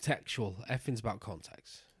all contextual. Everything's about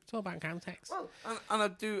context. It's all about context. Well, and I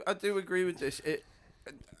do agree with this.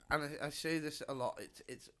 I say this a lot.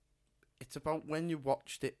 It's about when you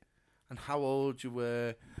watched it and how old you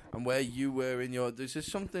were and where you were in your... There's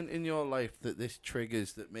just something in your life that this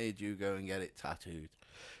triggers that made you go and get it tattooed.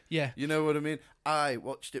 Yeah. You know what I mean? I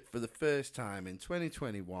watched it for the first time in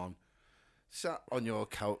 2021, sat on your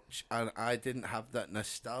couch, and I didn't have that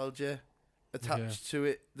nostalgia attached to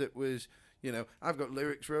it that was... You know, I've got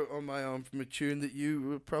lyrics wrote on my arm from a tune that you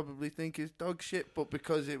would probably think is dog shit, but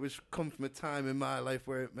because it was come from a time in my life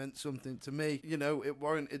where it meant something to me, you know, it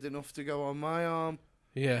warranted enough to go on my arm.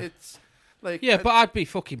 Yeah. It's like... Yeah, but I'd be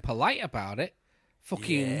fucking polite about it.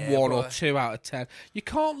 Fucking 1 or 2 out of 10. You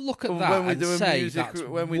can't look at that and say that's 1 out of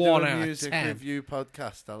 10. When we do a music review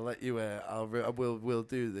podcast, I'll let you... we'll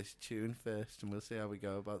do this tune first, and we'll see how we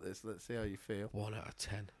go about this. Let's see how you feel. 1 out of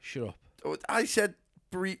 10. Shut up. Oh, I said...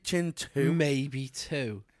 breaching 2. Maybe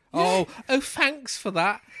 2. Yeah. Oh, thanks for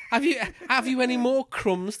that. Have you any more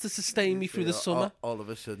crumbs to sustain me through the summer? All of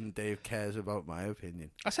a sudden, Dave cares about my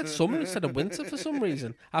opinion. I said summer instead of winter for some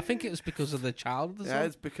reason. I think it was because of the child of the sun. Yeah,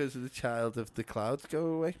 it's because of the child of the clouds go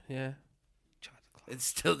away. Yeah. It's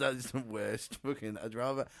still that's the worst. Fucking, I'd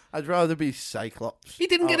rather be Cyclops. He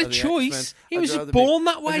didn't get a choice. He was just born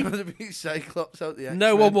that way. I'd rather be Cyclops out the X-Men.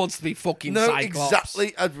 No one wants to be fucking Cyclops. No,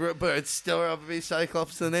 exactly. But I'd still rather be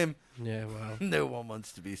Cyclops than him. Yeah, well. No one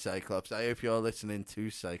wants to be Cyclops. I hope you're listening to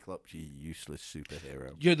Cyclops, you useless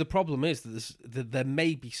superhero. Yeah, the problem is that there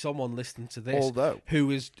may be someone listening to this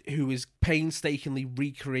who is painstakingly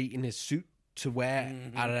recreating his suit to wear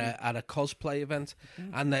at a cosplay event,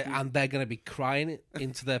 and they're going to be crying it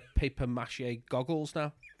into their paper mache goggles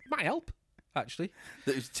now. Might help, actually.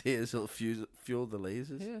 Those tears will fuel the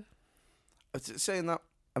lasers. Yeah. Saying that,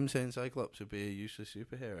 I'm saying Cyclops would be a useless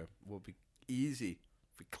superhero. Would be easy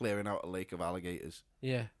for clearing out a lake of alligators.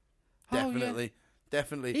 Yeah. Definitely.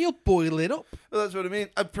 He'll boil it up. Well, that's what I mean.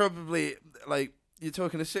 I'd probably, like, you're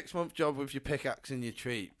talking a 6-month job with your pickaxe and your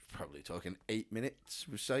tree. Probably talking 8 minutes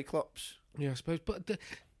with Cyclops. Yeah, I suppose. But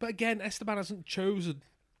again, Esteban hasn't chosen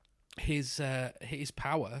his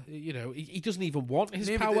power. You know, he doesn't even want his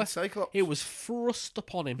power. Cyclops. It was thrust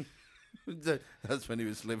upon him. That's when he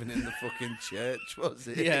was living in the fucking church, was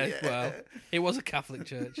it? Yeah, well, it was a Catholic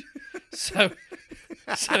church. So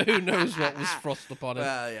who knows what was thrust upon him?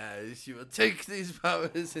 Well, yeah, you will take these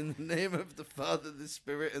powers in the name of the Father, the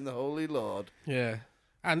Spirit, and the Holy Lord. Yeah.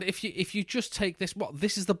 And if you just take this,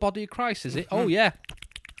 this is the body of Christ, is it? Oh, yeah.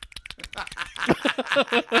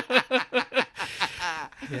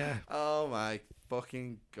 Yeah. Oh my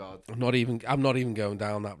fucking God. I'm not even going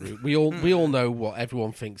down that route. We all know what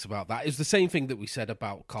everyone thinks about that. It's the same thing that we said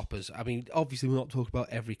about coppers. I mean, obviously we're not talking about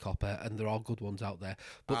every copper, and there are good ones out there.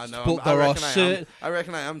 But there are certain. I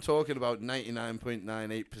reckon I am talking about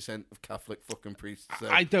 99.98% of Catholic fucking priests. So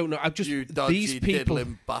I don't know. I've just you dodgy,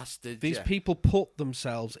 diddling bastard. These people put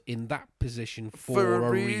themselves in that position for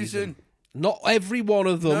a reason. Not every one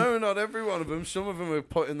of them. No, not every one of them. Some of them are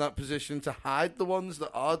put in that position to hide the ones that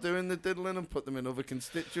are doing the diddling and put them in other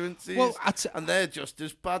constituencies. Well, and they're just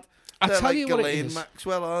as bad. I They're tell like you what it Ghislaine is.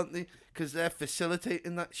 Maxwell, aren't they? Because they're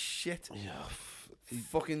facilitating that shit. Yeah.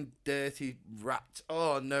 Fucking dirty rat.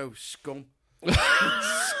 Oh no, scum.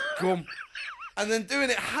 Scum. And then doing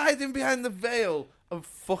it, hiding behind the veil of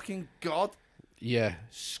fucking God. Yeah.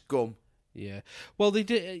 Scum. Yeah. Well, they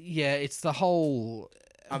did. Yeah, it's the whole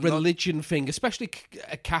religion thing, especially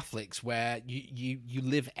Catholics, where you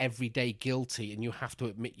live every day guilty and you have to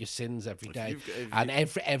admit your sins every day, and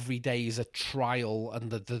every day is a trial, and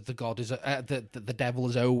the God is the devil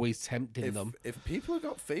is always tempting them. If people have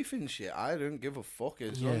got faith in shit, I don't give a fuck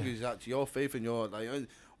as long as that's your faith and your like.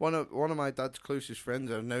 One of my dad's closest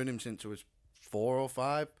friends, I've known him since I was 4 or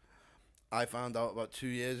 5. I found out about 2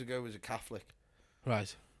 years ago was a Catholic.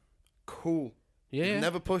 Right. Cool. Yeah.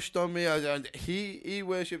 Never pushed on me. He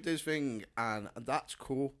worshipped his thing, and that's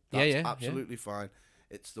cool. That's absolutely fine.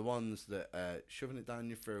 It's the ones that shoving it down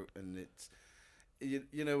your throat, and it's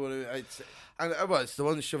you know what it's and it's the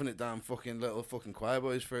ones shoving it down fucking little fucking choir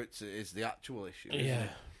boys' throats is the actual issue. Yeah,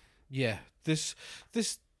 yeah. This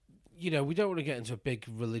we don't want to get into a big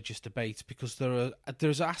religious debate because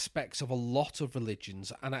there's aspects of a lot of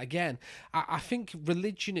religions, and again, I think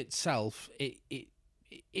religion itself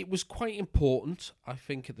it was quite important, I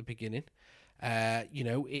think, at the beginning.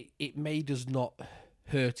 It made us not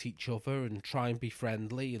hurt each other and try and be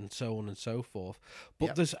friendly and so on and so forth.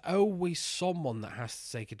 But there's always someone that has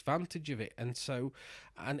to take advantage of it. And so,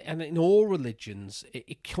 and in all religions,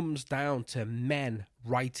 it comes down to men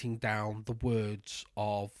writing down the words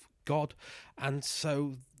of God. And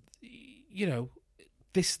so,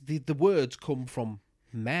 the words come from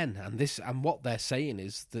men, and what they're saying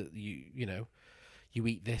is that you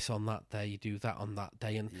eat this on that day, you do that on that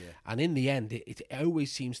day, and in the end, it always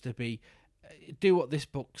seems to be do what this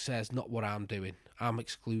book says, not what I'm doing. I'm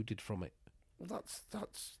excluded from it. Well, that's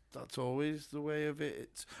always the way of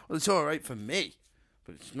it. It's all right for me,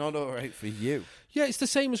 but it's not all right for you. Yeah, it's the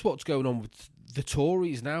same as what's going on with the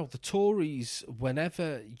Tories now. The Tories,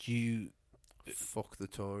 whenever you fuck the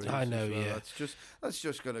Tories. I know, well. yeah. That's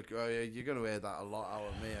just gonna go. You're gonna hear that a lot out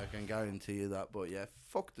of me. I can guarantee you that. But yeah,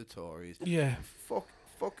 fuck the Tories. Yeah. Fuck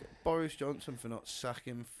Boris Johnson for not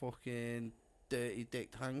sacking fucking dirty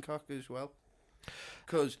Dick Hancock as well.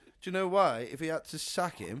 Because do you know why? If he had to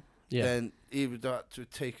sack him, then he would have to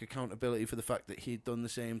take accountability for the fact that he'd done the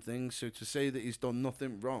same thing. So to say that he's done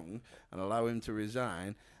nothing wrong and allow him to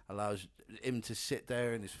resign allows him to sit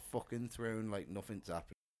there in his fucking throne like nothing's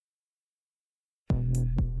happened.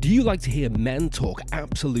 Do you like to hear men talk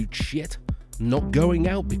absolute shit? Not going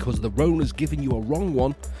out because the Rona's giving you a wrong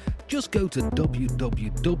one? Just go to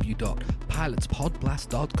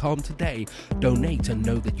www.pilotspodblast.com today, donate, and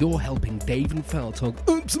know that you're helping Dave and Fel talk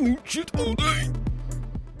absolute shit all day.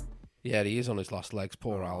 Yeah, he is on his last legs,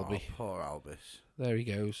 poor Albie. Poor Albus. There he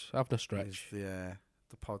goes, having a stretch. He's the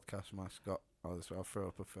podcast mascot. I'll throw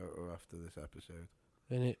up a photo after this episode.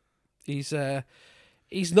 Isn't it?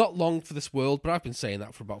 He's not long for this world, but I've been saying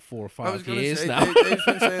that for about 4 or 5 years now. Dave's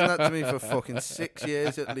been saying that to me for fucking 6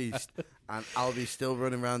 years at least, and I'll be still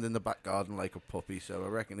running around in the back garden like a puppy, so I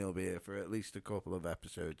reckon he'll be here for at least a couple of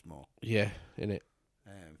episodes more. Yeah, innit?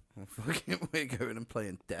 We're going and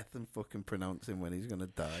playing death and fucking pronouncing when he's going to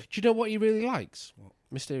die. Do you know what he really likes? What?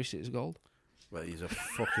 Mysterious Cities of Gold. Well, he's a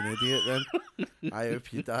fucking idiot then. I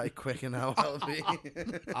hope you die quicker now, Albie.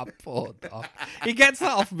 I poor dog. He gets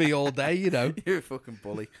that off me all day, you know. You're a fucking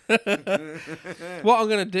bully. What I'm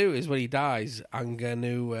going to do is when he dies, I'm going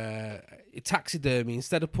to taxidermy,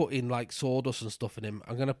 instead of putting like sawdust and stuff in him,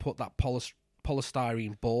 I'm going to put that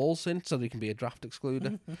polystyrene balls in so that he can be a draft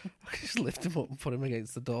excluder. I just lift him up and put him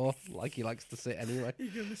against the door like he likes to sit anyway.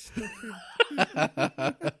 You're going to stuff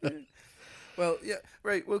him. Well, yeah,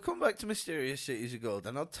 right. We'll come back to Mysterious Cities of Gold,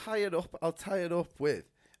 and I'll tie it up with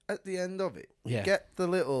at the end of it, Yeah. you get the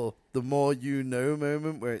more you know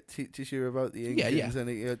moment where it teaches you about the Incans and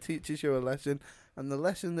it teaches you a lesson. And the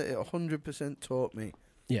lesson that it 100% taught me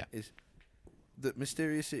is that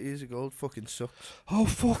Mysterious Cities of Gold fucking sucks. Oh,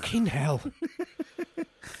 fucking hell.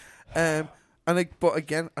 But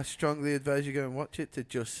again, I strongly advise you go and watch it to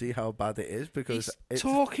just see how bad it is, because it's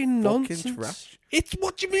talking nonsense. Trash. It's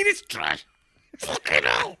what do you mean it's trash? Fucking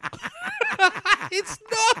hell. It's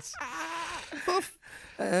not.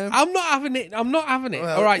 I'm not having it.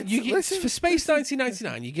 Well, all right, for Space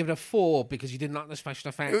 1999, you give it a 4 because you didn't like the special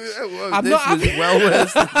effects. I'm not having well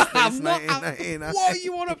worse than Space 1999. What are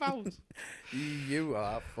you on about? You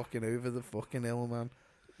are fucking over the fucking hill, man.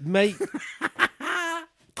 Mate,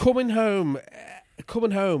 coming home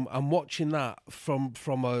and watching that from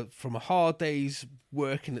a hard day's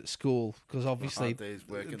working at school, because obviously hard days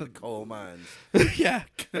working the coal mines. Yeah,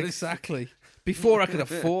 exactly. Before I could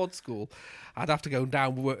afford school, I'd have to go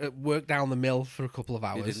down work down the mill for a couple of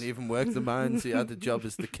hours. You didn't even work the mines; you had a job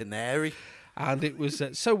as the canary. And it was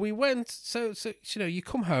so we went. So you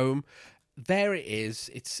come home. There it is.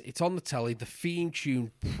 It's on the telly. The theme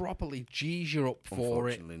tune properly G's you up for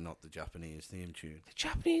it. Unfortunately, not the Japanese theme tune. The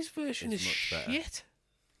Japanese version is shit.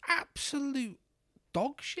 Absolute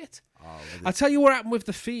dog shit. I tell you what happened with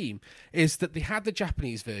the theme is that they had the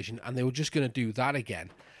Japanese version and they were just going to do that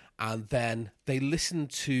again, and then they listened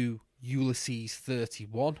to Ulysses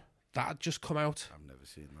 31. That had just come out. I've never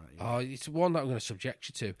seen that yet. Oh, it's one that I'm going to subject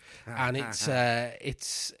you to, and it's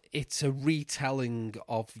a retelling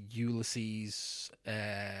of Ulysses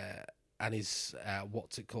and his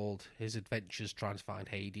what's it called? His adventures trying to find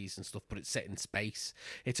Hades and stuff, but it's set in space.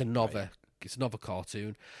 It's another. Right. It's another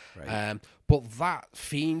cartoon, right. But that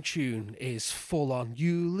theme tune is full on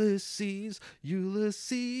Ulysses,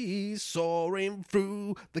 soaring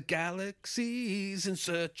through the galaxies in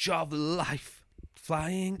search of life.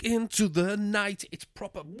 Flying into the night. It's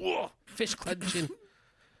proper fish clenching.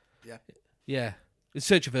 Yeah. In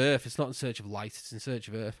search of Earth. It's not in search of light. It's in search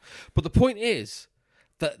of Earth. But the point is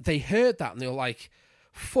that they heard that and they were like,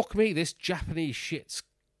 fuck me, this Japanese shit's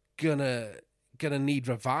gonna need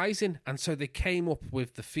revising. And so they came up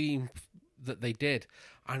with the theme that they did.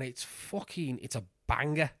 And it's a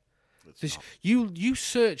banger. You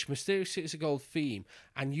search Mysterious Cities of Gold theme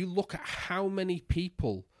and you look at how many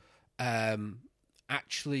people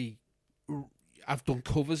actually I've done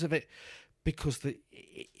covers of it, because it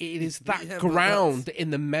is that ground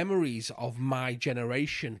in the memories of my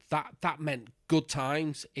generation. That meant good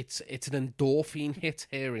times. It's an endorphin hit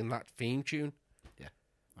hearing that theme tune. Yeah.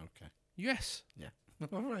 Okay. Yes. Yeah.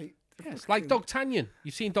 All right. Yes, like Dogtanian.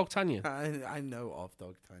 You've seen Dogtanian? I know of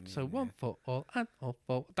Dogtanian. So one for all and all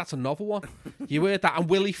for... That's another one. You heard that? And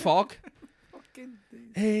Willie Fogg.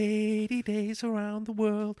 80 days around the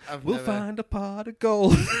world, we'll find a pot of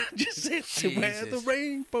gold. Just sit where the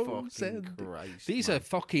rainbow ends. These are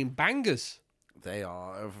fucking bangers. They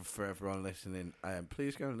are. For everyone listening,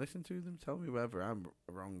 please go and listen to them. Tell me whether I'm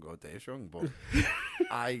wrong or Dave's wrong, but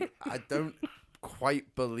I don't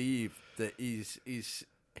quite believe that he's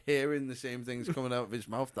hearing the same things coming out of his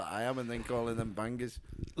mouth that I am and then calling them bangers.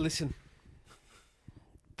 Listen,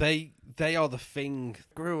 They are the thing.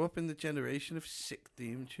 Grew up in the generation of sick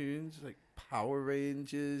theme tunes like Power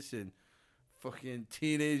Rangers and fucking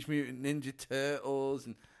Teenage Mutant Ninja Turtles,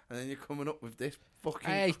 and then you're coming up with this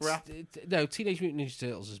fucking crap. No, Teenage Mutant Ninja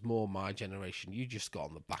Turtles is more my generation. You just got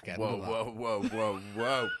on the back end of that.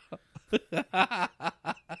 Whoa.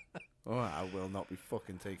 Oh, I will not be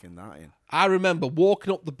fucking taking that in. I remember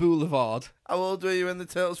walking up the boulevard. How old were you when the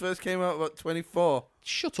Turtles first came out? About 24?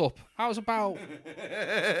 Shut up. I was about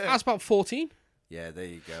 14. Yeah, there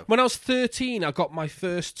you go. When I was 13, I got my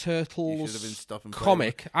first Turtles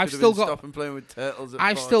comic. I've still got playing with Turtles.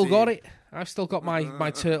 I've still got it. I've still got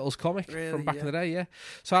my Turtles comic from back in the day. Yeah.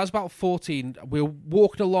 So I was about 14. We were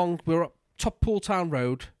walking along. We were up top Pooltown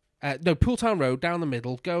Road. Pooltown Road down the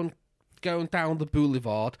middle, going down the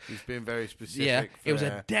boulevard. He's being very specific. Yeah, it was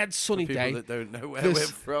a dead sunny day. That don't know where we're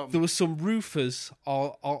from. There were some roofers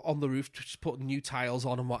on the roof just putting new tiles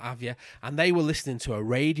on and what have you, and they were listening to a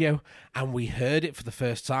radio, and we heard it for the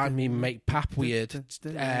first time. Me and mate Pap, we heard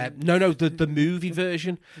the movie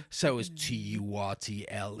version. So it was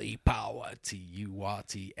TURTLE power,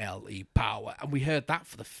 TURTLE power, and we heard that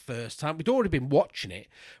for the first time. We'd already been watching it.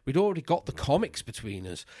 We'd already got the comics between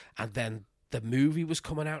us, and then the movie was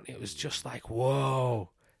coming out, and it was just like, whoa,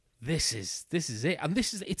 this is it. And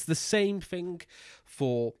it's the same thing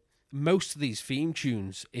for most of these theme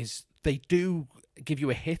tunes, is they do give you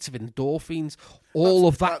a hit of endorphins. All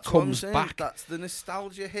of that comes back. That's the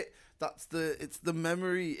nostalgia hit. it's the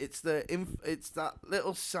memory, it's that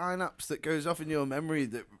little synapse that goes off in your memory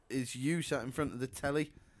that is you sat in front of the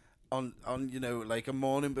telly on like a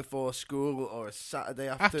morning before school or a Saturday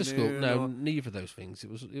afternoon. After school, no, neither of those things. It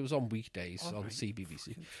was on weekdays on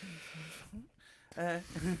CBBC. But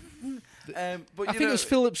I think it was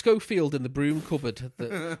Philip Schofield in the broom cupboard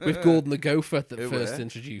with Gordon the Gopher that first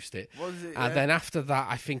introduced it. Was it? And then after that,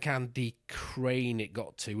 I think Andy Crane it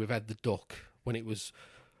got to with Ed the Duck when it was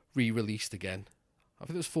re-released again. I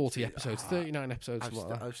think it was 40 episodes, 39 episodes.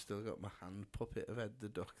 I've still got my hand puppet of Ed the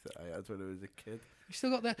Duck that I had when I was a kid. You still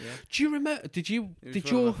got that? Yeah. Do you remember? Did your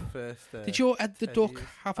Ed the Duck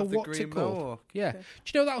have a what's it called? Mohawk. Yeah. Do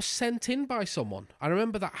you know that was sent in by someone? I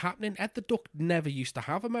remember that happening. Ed the Duck never used to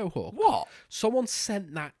have a mohawk. What? Someone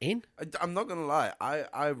sent that in. I'm not gonna lie.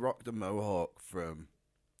 I rocked a mohawk from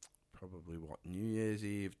probably New Year's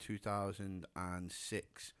Eve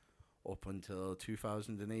 2006 up until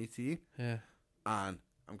 2018. Yeah. And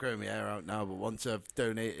I'm growing my hair out now, but once I've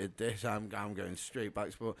donated this, I'm going straight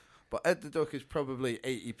back to. But Ed the Duck is probably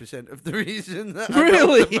 80% of the reason that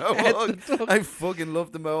really? I love the Mohawk. I fucking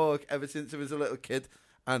loved the Mohawk ever since I was a little kid,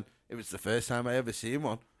 and it was the first time I ever seen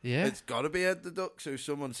one. Yeah, it's got to be Ed the Duck. So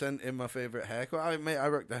someone sent in my favourite haircut. I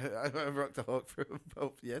rocked the hawk for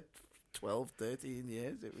about 12, 13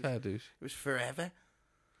 years. Fair dues. It was forever.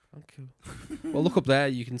 Oh, cool. Well, look up there.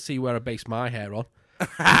 You can see where I base my hair on.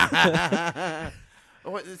 Oh,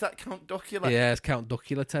 wait, is that Count Duckula? Yeah, it's Count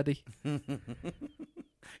Duckula, Teddy.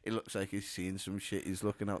 It looks like he's seen some shit. He's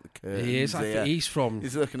looking out the curtains. He is. I think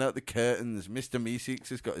he's looking out the curtains. Mr. Meeseeks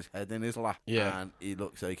has got his head in his lap. Yeah. And he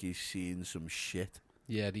looks like he's seen some shit.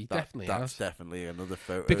 Yeah, definitely has. That's definitely another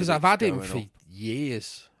photo. Because I've had him for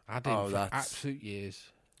years. For absolute years.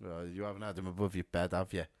 Well, you haven't had him above your bed,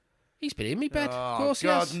 have you? He's been in my bed. Oh, of course,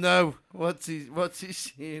 God, yes. no. What's he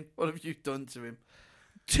seen? What have you done to him?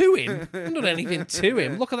 To him? I haven't done anything to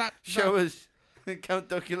him. Look at that. Show us. Count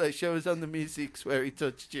Duckula, show us on the Meeseeks where he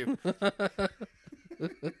touched you.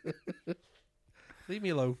 Leave me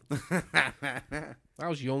alone. I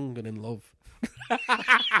was young and in love.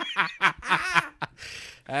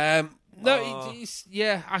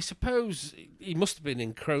 Yeah, I suppose he must have been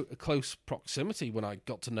in close proximity when I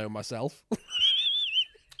got to know myself.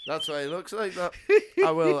 That's why he looks like that.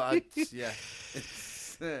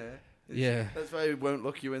 Yeah. That's why he won't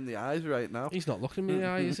look you in the eyes right now. He's not looking me in the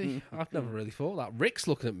eye, is he? I've never really thought that. Rick's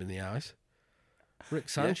looking at me in the eyes. Rick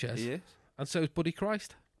Sanchez. Yeah, he is. And so is Buddy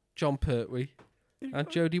Christ, John Pertwee, and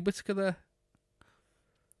Jodie Whittaker there.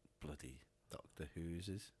 Bloody Doctor Who's.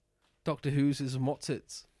 Doctor Who's and what's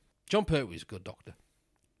it? John Pertwee's a good doctor.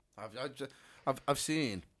 I've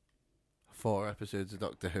seen 4 episodes of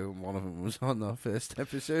Doctor Who, and one of them was on our first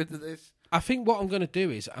episode of this. I think what I'm going to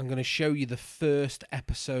do is I'm going to show you the first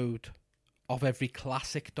episode of every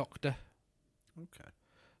classic Doctor. Okay.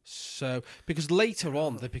 So, because later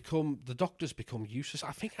on the Doctors become useless.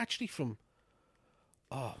 I think actually from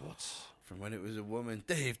when it was a woman.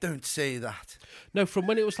 Dave, don't say that. No, from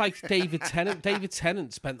when it was like David Tennant. David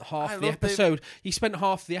Tennant spent half the episode. David. He spent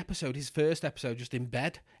half the episode, his first episode, just in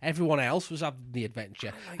bed. Everyone else was having the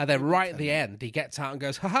adventure, and then right at the end, he gets out and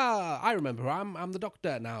goes, "Ha ha! I remember. I'm the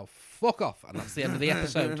Doctor now. Fuck off!" And that's the end of the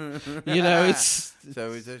episode. It's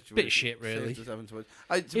a bit shit, really.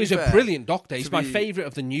 He was a brilliant Doctor. He's my favourite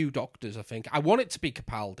of the new Doctors. I think I want it to be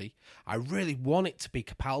Capaldi. I really want it to be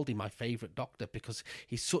Capaldi, my favourite Doctor, because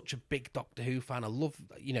he's such a big Doctor Who fan. I love,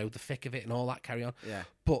 the thick of it and all that carry on. Yeah.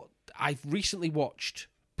 But I've recently watched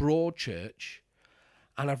Broadchurch,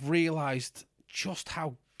 and I've realised just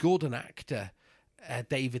how good an actor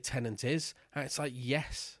David Tennant is. And it's like,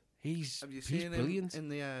 yes, he's brilliant. In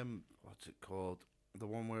the what's it called? The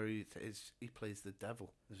one where he plays the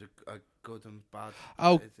devil. There's a good and bad.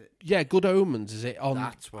 Oh, yeah, Good Omens. Is it on?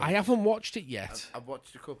 That's what I haven't watched it yet. I've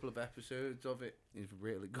watched a couple of episodes of it. He's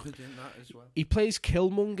really good in that as well. He plays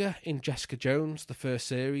Killmonger in Jessica Jones, the first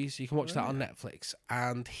series. You can watch that on Netflix,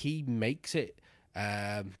 and he makes it.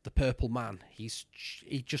 The Purple Man. He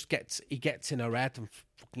gets in her head and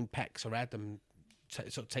fucking pecks her head and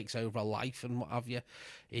sort of takes over her life and what have you.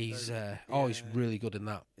 He's he's really good in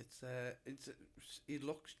that. He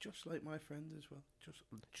looks just like my friend as well. Just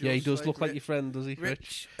he does look like your friend, does he,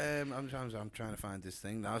 Rich? I'm trying to find this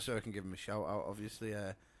thing now so I can give him a shout out. Obviously,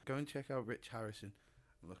 go and check out Rich Harrison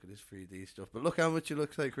and look at his 3D stuff. But look how much he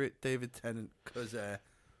looks like David Tennant, because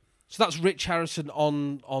So that's Rich Harrison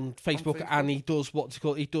on Facebook, Facebook. and he does what's it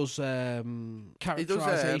called? He does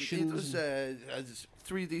characterizations. He does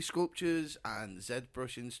 3D sculptures and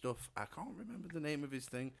ZBrushing stuff. I can't remember the name of his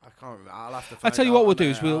thing. I can't remember. I'll have to find I'll tell you out what we'll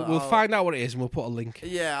on do there. is we'll find out what it is and we'll put a link.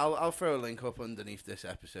 Yeah, I'll throw a link up underneath this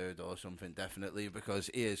episode or something, definitely, because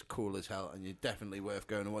he is cool as hell and you're definitely worth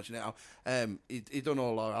going and watching it out. He done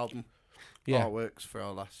all our album artworks for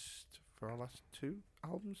our last 3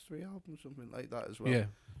 albums, something like that as well. Yeah.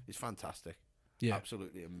 He's fantastic. Yeah.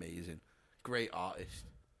 Absolutely amazing. Great artist.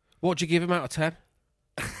 What do you give him out of 10?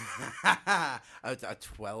 At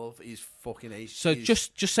 12, he's fucking ace. So he's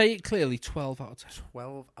just say it clearly, 12 out of 10.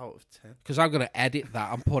 12 out of 10. Because I'm going to edit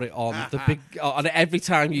that and put it on the big. On every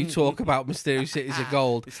time you talk about Mysterious Cities of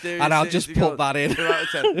Gold, and I'll just put that in. 2 out of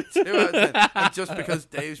 10. 2 out of 10. And just because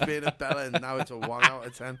Dave's being a bella, and now it's a 1 out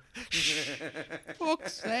of 10.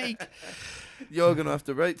 Fuck's sake. You're going to have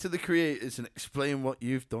to write to the creators and explain what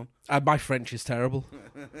you've done. My French is terrible.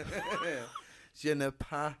 Je ne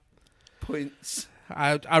pas points.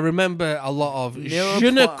 I remember a lot of No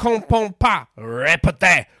Je ne point. comprends pas,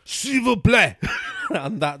 répétez, s'il vous plaît.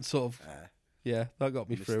 And that sort of, that got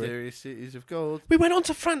me through it. Mysterious Cities of Gold. We went on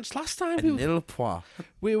to France last time. Nil point.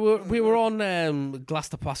 We were on Glace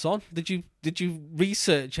de Poisson. Did you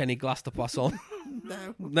research any Glace de Poisson?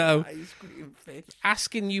 No. Ice cream fish.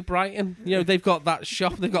 Ask in New Brighton. You know, they've got that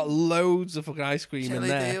shop. They've got loads of fucking ice cream Jelly in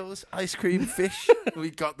there. deals, ice cream fish.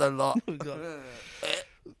 We got the lot.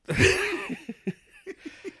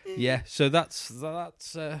 Yeah, so that's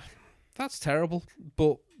terrible.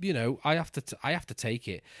 But you know, I have to take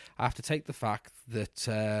it. I have to take the fact that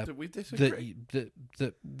Did we disagree?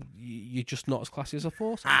 that you're just not as classy as I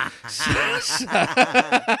thought.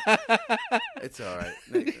 It's all right.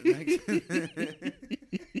 Next.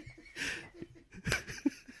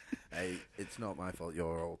 Hey, it's not my fault.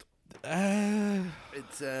 You're old.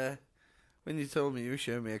 It's when you told me you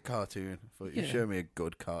showed me a cartoon, I thought you showed me a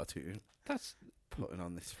good cartoon. That's Putting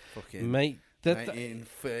on this fucking mate.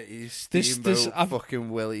 1930s This- steamboat fucking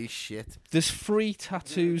Willy shit. There's 3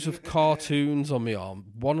 tattoos of cartoons on my arm.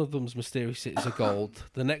 One of them's Mysterious Cities of Gold.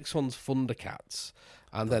 The next one's Thundercats.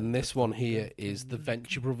 And then this one here is the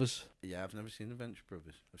Venture Brothers. Yeah, I've never seen the Venture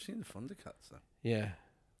Brothers. I've seen the Thundercats though. Yeah.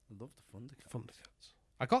 I love the Thundercats. Thundercats.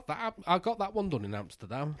 I got that one done in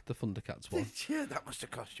Amsterdam, the Thundercats one. Yeah, that must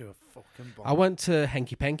have cost you a fucking bomb. I went to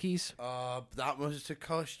Henky Penky's. That must have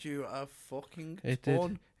cost you a fucking It ton.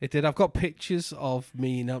 did. It did. I've got pictures of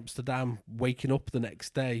me in Amsterdam waking up the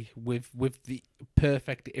next day with the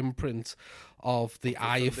perfect imprint of the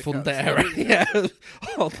Eye of Thunder area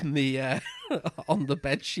on the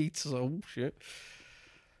bed sheets. Oh shit.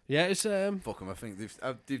 Yeah, it's Fuck them, I think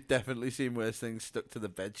they've definitely seen worse things stuck to the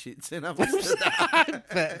bed sheets in Amsterdam.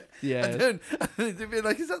 yeah. They'd be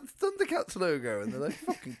like, is that the Thundercats logo? And they're like,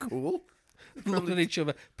 fucking cool. Looking at each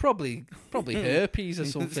other, probably herpes or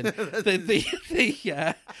something.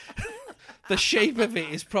 The shape of it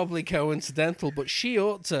is probably coincidental, but she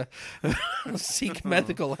ought to seek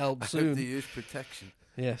medical help I hope soon. they use protection.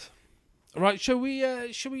 Yes. Right, shall we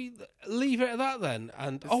leave it at that then?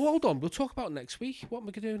 And hold on, we'll talk about next week. What am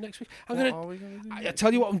I going to do next week? What are we going to do? I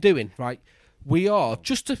tell you what I'm doing. Right, we are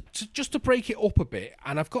just to break it up a bit,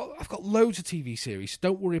 and I've got loads of TV series. So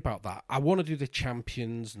don't worry about that. I want to do the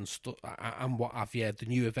Champions and stuff and what have you, the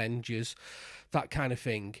New Avengers, that kind of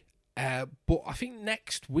thing. But I think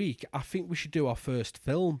next week, we should do our first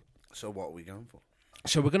film. So what are we going for?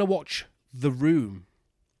 So we're going to watch The Room.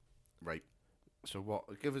 Right. So what?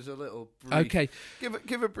 Give us a little brief. Okay.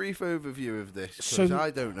 Give a brief overview of this, So- because I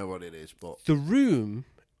don't know what it is, but The Room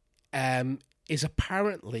is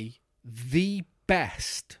apparently the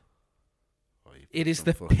best. It is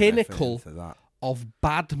the pinnacle of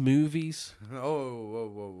bad movies.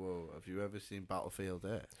 Whoa. Have you ever seen Battlefield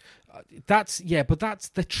Earth? That's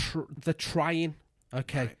the trying.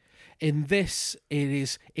 Okay. Right. In this,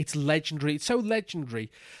 it's legendary. It's so legendary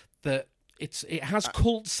that it has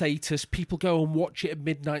cult status. People go and watch it at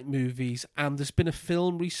midnight movies, and there's been a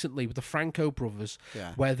film recently with the Franco brothers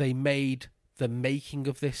where they made the making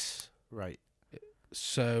of this. Right.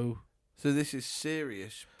 So this is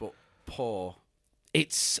serious but poor.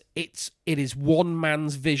 it is one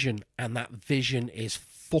man's vision, and that vision is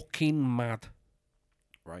fucking mad.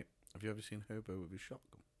 Right. Have you ever seen Hobo with his shotgun?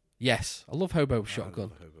 Yes, I love Hobo with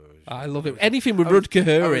Shotgun. I love it. it. Anything with Rutger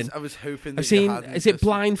Hauer in. I was hoping that I've seen. you hadn't Is it just-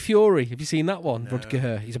 Blind Fury? Have you seen that one? No. Rutger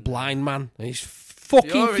Hauer. He's a blind man, and he's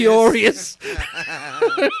fucking Furious. furious.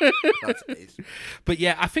 That's it. But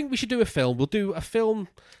yeah, I think we should do a film. We'll do a film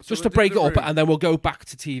So just we'll to break do it The up, Room. and then we'll go back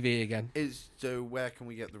to TV again. So where can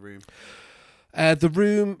we get The Room? The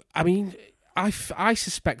Room. I mean, I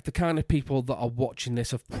suspect the kind of people that are watching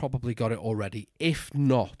this have probably got it already. If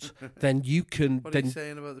not, then you can. What are you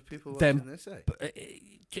saying about the people watching this?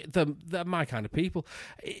 They're my kind of people.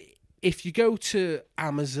 If you go to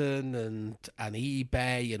Amazon and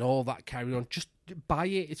eBay and all that carry on, just buy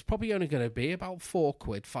it. It's probably only going to be about £4,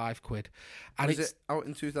 £5, and is it out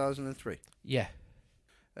in 2003? Yeah.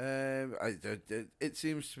 It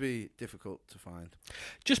seems to be difficult to find.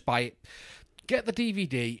 Just buy it. Get the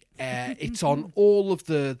DVD. It's on all of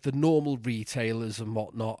the normal retailers and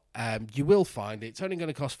whatnot. You will find it. It's only going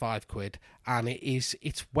to cost £5, and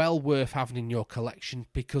it's well worth having in your collection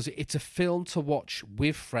because it's a film to watch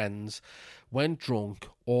with friends when drunk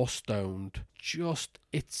or stoned.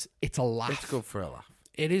 It's a laugh. It's good for a laugh.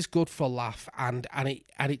 It is good for a laugh, and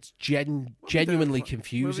it's genuinely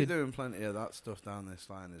confusing. We'll be doing plenty of that stuff down this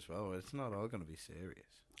line as well. It's not all going to be serious.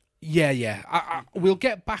 Yeah. We'll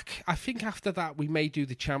get back. I think after that we may do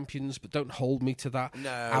the champions, but don't hold me to that.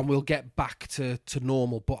 No. And we'll get back to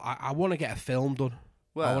normal. But I want to get a film done.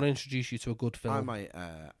 Well, I want to introduce you to a good film. I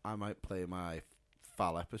might play my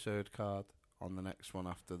FAL episode card on the next one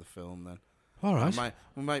after the film. Then. All right.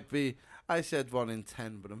 We might be. I said 1 in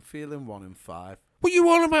 10, but I'm feeling 1 in 5. What are you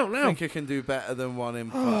on about now? I think I can do better than 1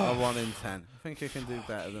 in 10. I think I can do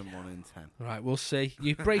better than 1 in 10. Right, we'll see.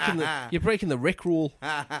 You're breaking the Rick rule.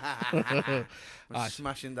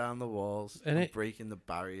 Smashing down the walls and breaking the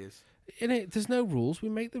barriers. There's no rules. We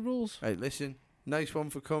make the rules. Hey, listen. Nice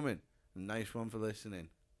one for coming. Nice one for listening.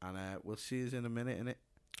 And we'll see you in a minute, innit?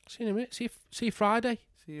 See you in a minute. See you Friday.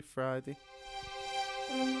 See you Friday.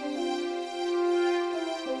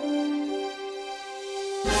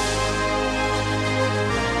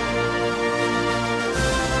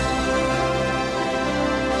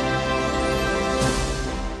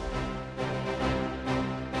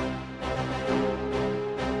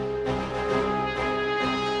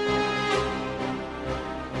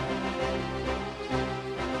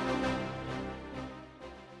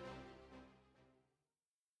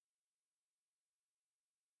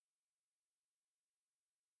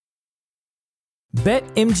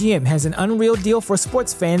 BetMGM has an unreal deal for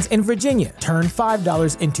sports fans in Virginia. Turn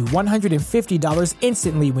 $5 into $150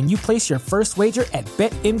 instantly when you place your first wager at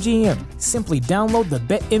BetMGM. Simply download the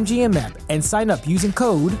BetMGM app and sign up using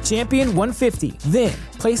code Champion150. Then,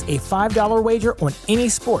 place a $5 wager on any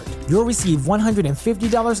sport. You'll receive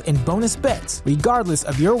 $150 in bonus bets, regardless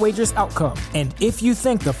of your wager's outcome. And if you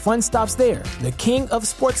think the fun stops there, the king of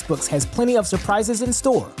sportsbooks has plenty of surprises in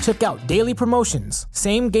store. Check out daily promotions,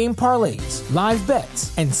 same-game parlays, live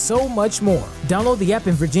bets, and so much more. Download the app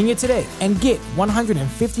in Virginia today and get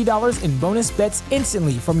 $150 in bonus bets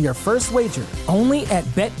instantly from your first wager. Only at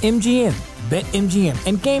BetMGM. BetMGM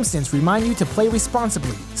and GameSense remind you to play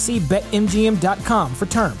responsibly. See BetMGM.com for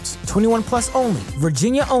terms. 21 plus only.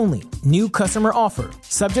 Virginia only. New customer offer.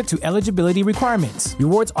 Subject to eligibility requirements.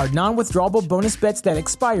 Rewards are non-withdrawable bonus bets that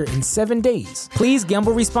expire in 7 days. Please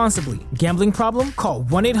gamble responsibly. Gambling problem? Call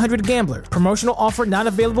 1-800-GAMBLER. Promotional offer not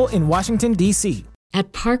available in Washington, D.C.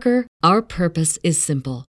 At Parker, our purpose is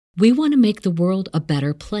simple. We want to make the world a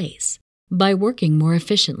better place by working more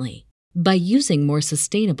efficiently, by using more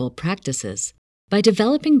sustainable practices, by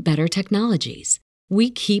developing better technologies. We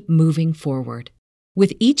keep moving forward.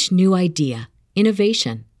 With each new idea,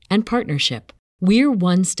 innovation, and partnership, we're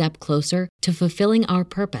one step closer to fulfilling our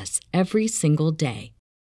purpose every single day.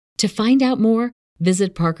 To find out more,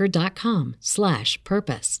 visit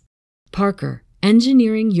parker.com/purpose. Parker,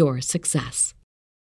 engineering your success.